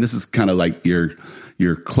this, and this is kind of like your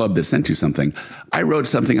club that sent you something. I wrote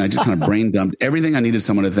something and I just kind of brain dumped everything I needed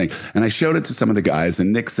someone to think. And I showed it to some of the guys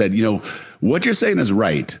and Nick said, what you're saying is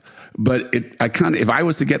right. But if I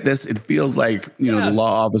was to get this, it feels like, the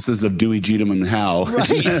law offices of Dewey, Cheatham, and Howe.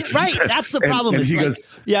 Right. That's the problem. And he goes,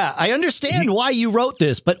 I understand why you wrote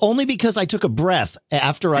this, but only because I took a breath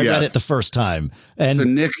after I read it the first time. And so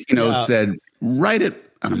Nick, said, write it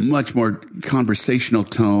on a much more conversational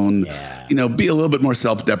tone, be a little bit more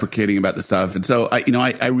self-deprecating about the stuff. And so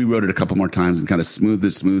I rewrote it a couple more times and kind of smoothed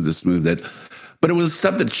it. But it was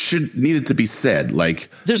stuff that needed to be said. Like,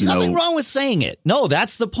 there's nothing wrong with saying it. No,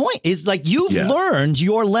 that's the point. Is like you've learned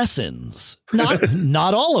your lessons.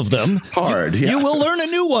 Not all of them. Hard. You will learn a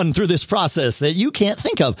new one through this process that you can't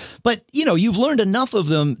think of. But you've learned enough of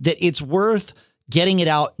them that it's worth getting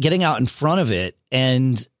out in front of it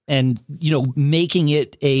and making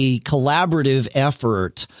it a collaborative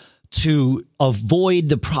effort to avoid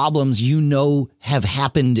the problems have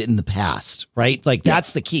happened in the past, right? Like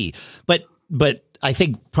that's the key. But I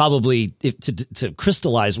think probably to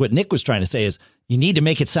crystallize what Nick was trying to say is you need to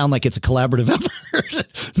make it sound like it's a collaborative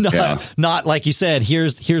effort, not like you said.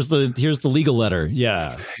 Here's the legal letter.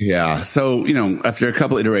 Yeah. So after a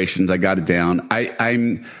couple iterations, I got it down.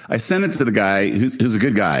 I sent it to the guy who's a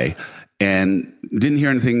good guy, and didn't hear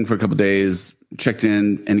anything for a couple of days. Checked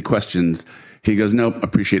in, any questions? He goes, nope.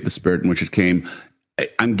 Appreciate the spirit in which it came.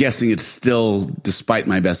 I'm guessing it's still, despite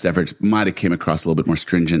my best efforts, might have came across a little bit more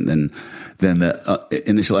stringent than the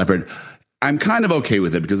initial effort. I'm kind of okay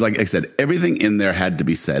with it because, like I said, everything in there had to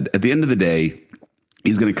be said. At the end of the day,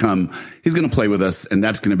 he's going to come, he's going to play with us, and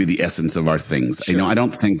that's going to be the essence of our things. Sure. I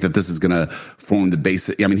don't think that this is going to form the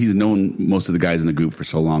basic. I mean, he's known most of the guys in the group for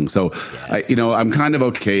so long, so I'm kind of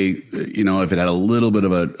okay. If it had a little bit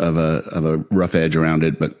of a rough edge around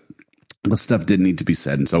it, but the stuff did need to be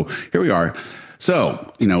said, and so here we are.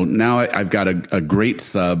 So, now I've got a great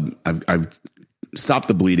sub. I've stopped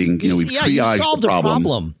the bleeding. We've triaged solved the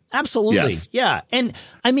problem. Absolutely. Yes. Yeah. And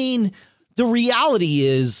I mean, the reality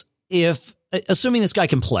is assuming this guy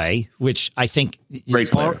can play, which I think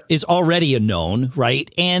is already a known, right?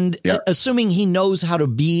 And assuming he knows how to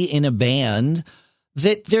be in a band,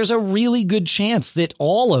 that there's a really good chance that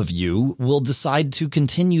all of you will decide to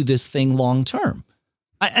continue this thing long term.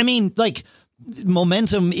 I mean, like,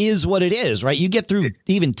 momentum is what it is, right? You get through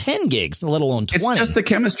even 10 gigs, let alone 20. It's just the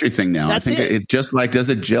chemistry thing now. That's I think it's just like,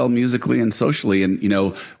 does it gel musically and socially? And,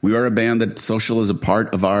 we are a band that social is a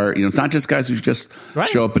part of our, it's not just guys who just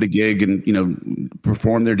show up at a gig and,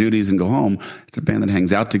 perform their duties and go home. It's a band that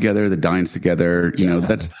hangs out together, that dines together.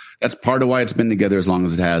 That's part of why it's been together as long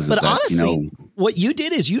as it has. But honestly, what you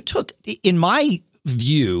did is you took, in my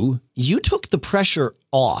view, you took the pressure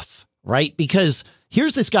off, right? Because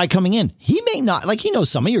here's this guy coming in. He may not like, he knows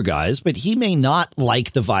some of your guys, but he may not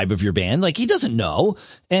like the vibe of your band. Like he doesn't know.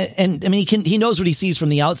 And I mean, he knows what he sees from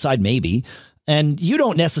the outside, maybe, and you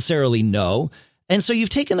don't necessarily know. And so you've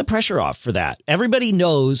taken the pressure off for that. Everybody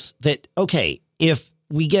knows that, okay, if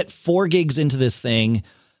we get 4 gigs into this thing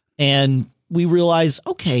and we realize,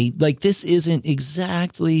 okay, like this isn't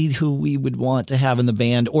exactly who we would want to have in the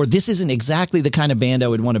band, or this isn't exactly the kind of band I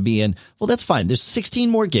would want to be in. Well, that's fine. There's 16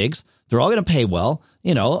 more gigs. They're all going to pay well.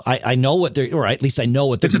 You know, I know what they're, or at least I know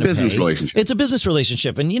what they're going to pay. It's a business relationship. It's a business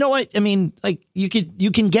relationship. And you know what? I mean, like you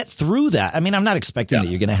can get through that. I mean, I'm not expecting that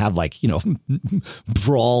you're going to have like, you know,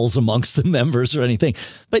 brawls amongst the members or anything,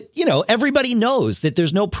 but you know, everybody knows that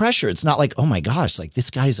there's no pressure. It's not like, oh my gosh, like this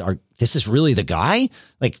is really the guy.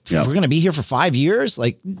 Like we're going to be here for 5 years.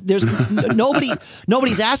 Like there's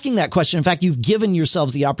nobody's asking that question. In fact, you've given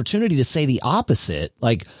yourselves the opportunity to say the opposite.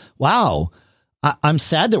 Like, wow, I'm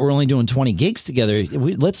sad that we're only doing 20 gigs together.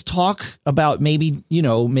 Let's talk about maybe, you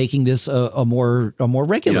know, making this a more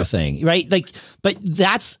regular thing, right? Like, but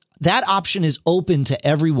that option is open to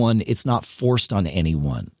everyone. It's not forced on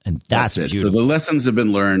anyone. And that's it. beautiful. So the lessons have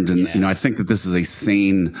been learned. And, you know, I think that this is a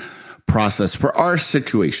sane process for our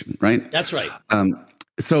situation, right? That's right.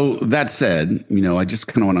 So that said, you know, I just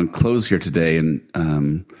kind of want to close here today.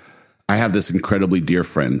 And I have this incredibly dear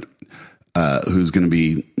friend who's going to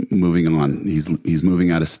be moving on. He's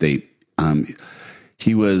moving out of state.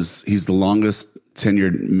 He's the longest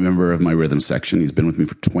tenured member of my rhythm section. He's been with me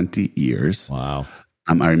for 20 years. Wow.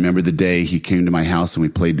 I remember the day he came to my house and we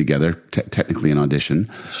played together, technically an audition.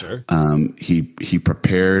 Sure. He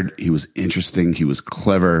prepared. He was interesting. He was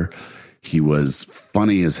clever. He was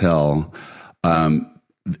funny as hell.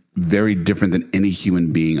 Very different than any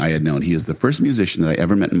human being I had known. He is the first musician that I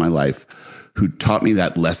ever met in my life who taught me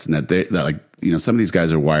that lesson that like, you know, some of these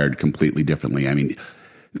guys are wired completely differently. I mean,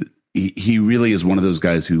 he really is one of those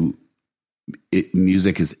guys who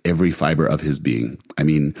music is every fiber of his being. I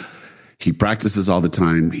mean, he practices all the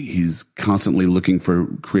time. He's constantly looking for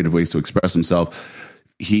creative ways to express himself.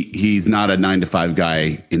 He's not a 9-to-5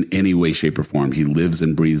 guy in any way, shape, or form. He lives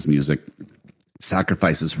and breathes music,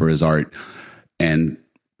 sacrifices for his art, and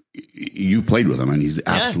you played with him, and he's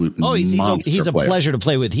absolute monster he's a player. Pleasure to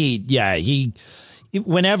play with.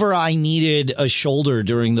 Whenever I needed a shoulder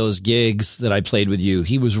during those gigs that I played with you,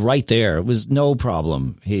 he was right there. It was no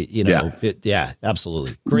problem.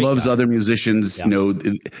 Absolutely. Great Loves guy. other musicians. Yeah. You know,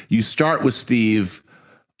 you start with Steve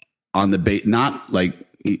on the bass, not like,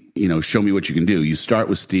 you know, show me what you can do. You start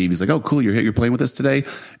with Steve. He's like, oh, cool. You're playing with us today.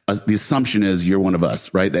 The assumption is you're one of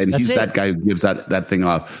us, right? And he's that guy who gives that thing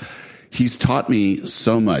off. He's taught me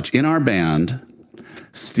so much. In our band,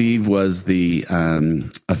 Steve was the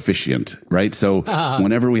officiant, right? So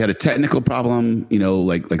whenever we had a technical problem, you know,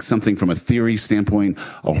 like something from a theory standpoint,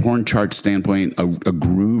 a horn chart standpoint, a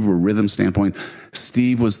groove or rhythm standpoint,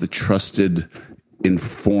 Steve was the trusted,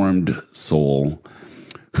 informed soul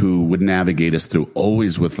who would navigate us through,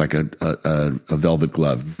 always with like a velvet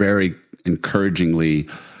glove, very encouragingly,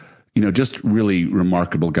 you know, just really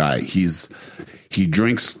remarkable guy. He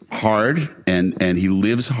drinks hard and he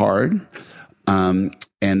lives hard.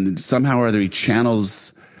 And somehow or other, he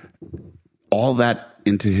channels all that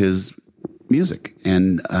into his music.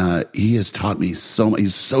 And he has taught me so much.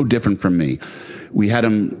 He's so different from me. We had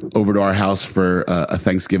him over to our house for a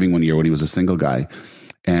Thanksgiving one year when he was a single guy.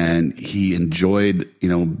 And he enjoyed, you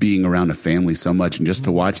know, being around a family so much, and just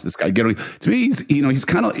to watch this guy get, to me, he's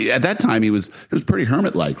kind of, at that time, he was pretty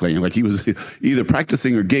hermit-like. Like he was either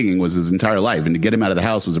practicing or gigging was his entire life. And to get him out of the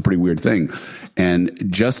house was a pretty weird thing. And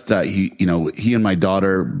just, he and my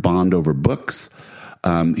daughter bond over books.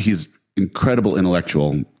 He's incredible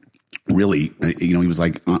intellectual. Really, you know, he was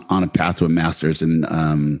like on a path to a master's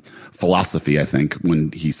in philosophy, I think,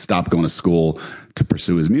 when he stopped going to school to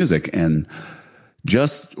pursue his music. And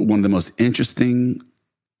just one of the most interesting,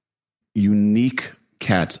 unique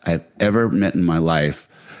cats I've ever met in my life,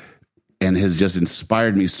 and has just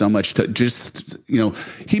inspired me so much to just, you know,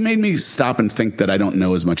 he made me stop and think that I don't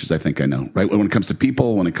know as much as I think I know, right? When it comes to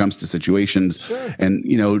people, when it comes to situations, sure. And,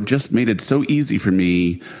 you know, just made it so easy for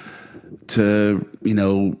me to, you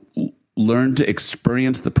know, learn to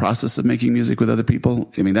experience the process of making music with other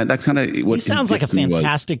people. I mean, that's kind of what he sounds like a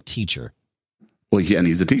fantastic teacher. Well, and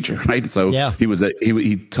he's a teacher, right? So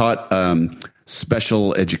he taught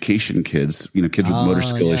special education kids, you know, kids with motor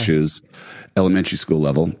skill issues, elementary school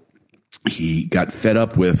level. He got fed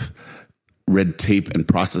up with red tape and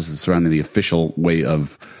processes surrounding the official way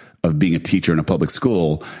of being a teacher in a public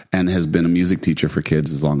school, and has been a music teacher for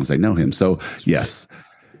kids as long as I know him. So yes,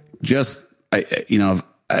 I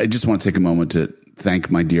just want to take a moment to thank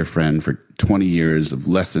my dear friend for 20 years of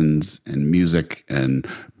lessons and music and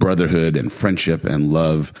brotherhood and friendship and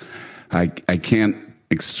love. I can't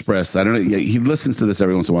express. I don't know. He listens to this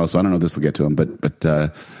every once in a while, so I don't know if this will get to him.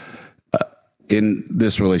 But in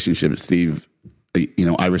this relationship, Steve,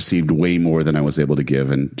 I received way more than I was able to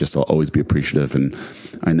give, and just I'll always be appreciative. And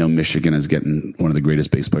I know Michigan is getting one of the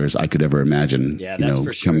greatest bass players I could ever imagine. Yeah, that's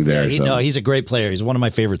for sure. Coming there. Yeah, he's a great player. He's one of my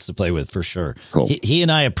favorites to play with for sure. Cool. He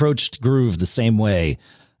and I approached Groove the same way,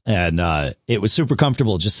 and it was super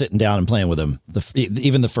comfortable just sitting down and playing with him.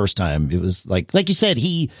 Even the first time, it was like you said,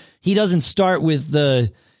 he doesn't start with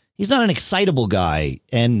he's not an excitable guy.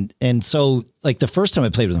 And so like the first time I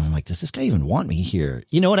played with him, I'm like, does this guy even want me here?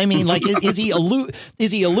 You know what I mean? Like, is he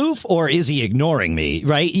aloof or is he ignoring me?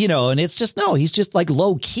 Right. And it's just, no, he's just like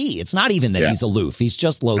low key. It's not even that he's aloof. He's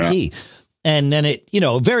just low key. And then it,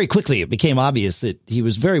 very quickly it became obvious that he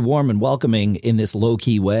was very warm and welcoming in this low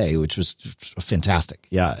key way, which was fantastic.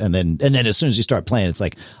 Yeah. And then as soon as you start playing, it's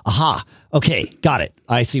like, aha, okay, got it.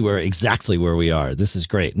 I see exactly where we are. This is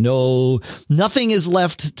great. No, nothing is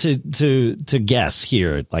left to guess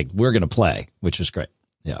here. Like, we're going to play, which is great.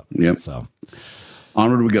 Yeah. Yep. So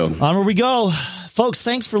onward we go. Folks,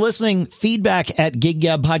 thanks for listening. Feedback at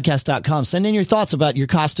giggabpodcast.com. Send in your thoughts about your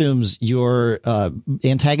costumes, your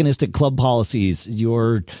antagonistic club policies,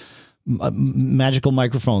 your magical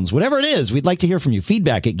microphones, whatever it is. We'd like to hear from you.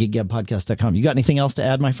 Feedback at giggabpodcast.com. You got anything else to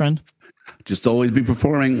add, my friend? Just always be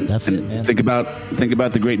performing. That's it, man. Think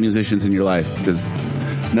about the great musicians in your life, because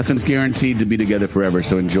nothing's guaranteed to be together forever.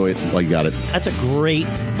 So enjoy it while you got it. That's a great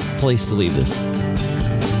place to leave this.